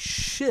 Holy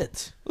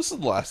shit. this is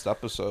the last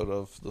episode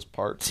of this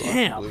part. So I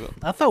can't believe Damn.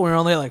 it. I thought we were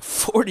only at like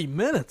 40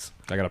 minutes.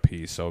 I got to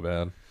pee so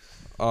bad.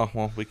 Oh,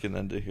 well, we can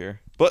end it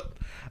here. But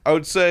I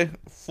would say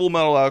Full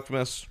Metal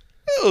Alchemist,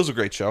 it was a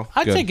great show.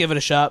 I'd Good. say give it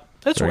a shot.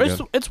 Very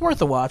good. It's worth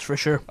a watch for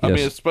sure. I Yes.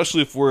 mean,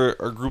 especially if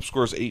our group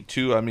score is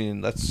 8.2. I mean,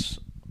 that's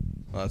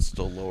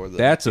still lower than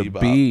That's a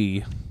Bebop.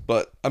 B.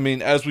 But, I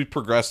mean, as we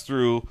progress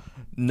through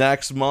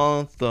next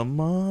month, the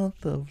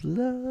month of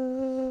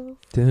love.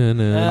 I don't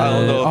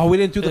know Oh, we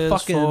didn't do the Is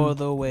fucking. for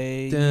the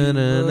way you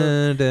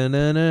look.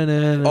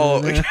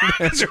 Oh,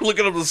 you're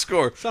looking up the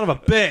score. Son of a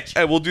bitch.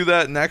 Hey, we'll do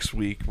that next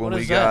week when What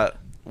we is got...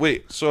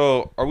 Wait,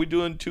 so are we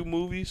doing 2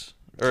 movies?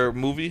 Or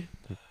movie?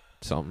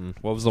 Something.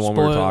 What was the one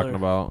we were Spoiler. talking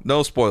about?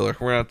 No spoiler.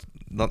 We're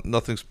not...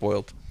 nothing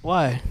spoiled.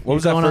 Why? What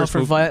was You're that going out first for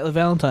movie?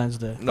 Valentine's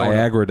Day? No, we're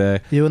not. Viagra Day.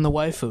 You and the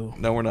waifu.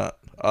 No, we're not.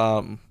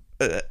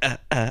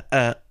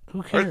 Who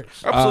Our cares?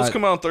 episodes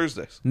come out on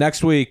Thursdays.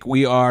 Next week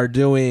we are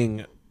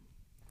doing.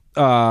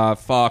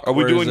 Fuck. Are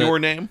we where doing is it? Your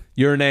Name?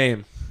 Your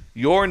Name.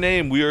 Your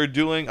Name. We are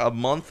doing a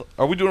month.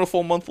 Are we doing a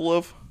full month of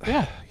Live?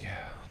 Yeah.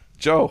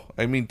 Joe.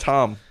 I mean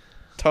Tom.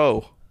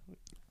 Toe.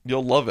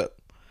 You'll love it.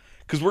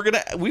 Because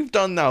we've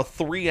done now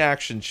 3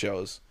 action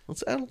shows.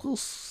 Let's add a little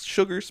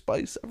sugar,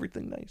 spice,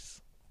 everything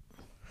nice.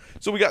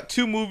 So we got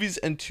 2 movies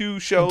and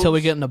 2 shows. Until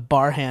we get in the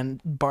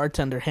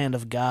bartender hand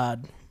of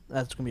God.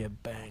 That's going to be a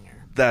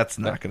banger. That's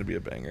not going to be a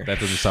banger. That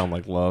doesn't sound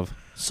like love.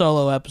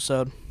 Solo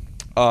episode.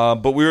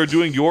 But we are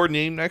doing Your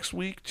Name next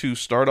week to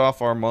start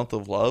off our month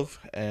of love.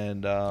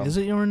 And Is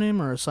it Your Name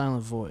or a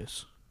silent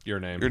voice? Your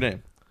Name. Your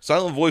Name.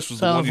 Silent Voice was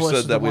Silent the voice one you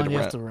is said the that we one had you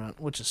to have rent. to rent,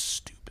 which is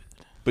stupid.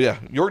 But yeah,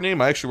 Your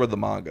Name, I actually read the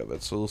manga of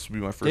it, so this will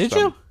be my first Did time.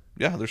 you?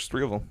 Yeah, there's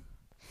 3 of them.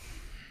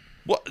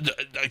 What?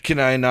 Can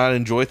I not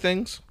enjoy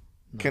things?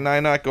 No. Can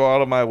I not go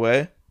out of my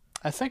way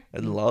I think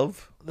and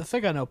love? I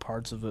know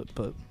parts of it,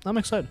 but I'm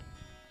excited.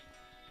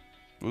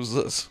 What is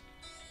this?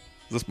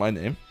 Is this my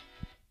name?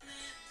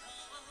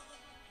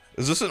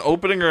 Is this an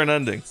opening or an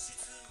ending?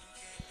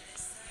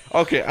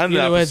 Okay, end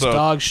the Either way, it's episode.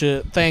 dog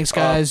shit. Thanks,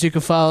 guys. You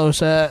can follow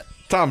us at...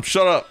 Tom,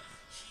 shut up.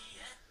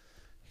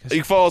 You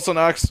can follow us on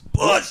X.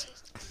 What?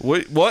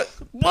 Wait, what?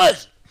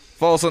 What?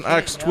 Follow us on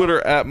X,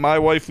 Twitter at My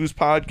Waifu's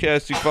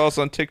Podcast. You can follow us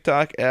on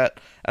TikTok at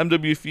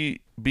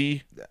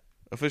MWFB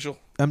Official.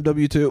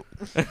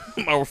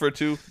 MW2. I refer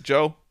to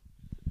Joe.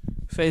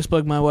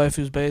 Facebook, My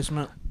Waifu's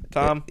Basement.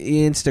 Tom.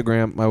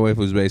 Instagram, My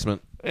Waifu's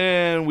Basement.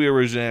 And we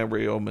originate at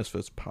Radio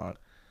Misfits Pod.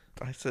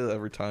 I say that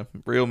every time.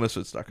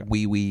 RadioMisfits.com.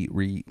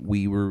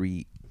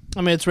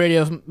 I mean, it's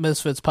Radio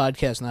Misfits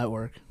Podcast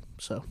Network.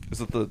 So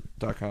Is it the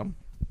 .com?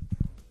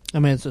 I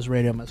mean, it's just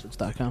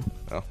RadioMisfits.com.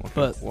 Oh, okay.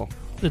 But well,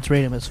 it's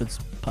Radio Misfits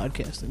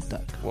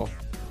Podcasting.com. well,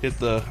 hit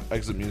the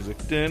exit music.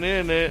 See you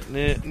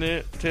next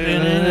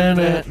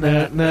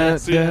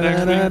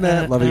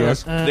week. Love you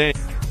guys.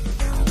 Dang.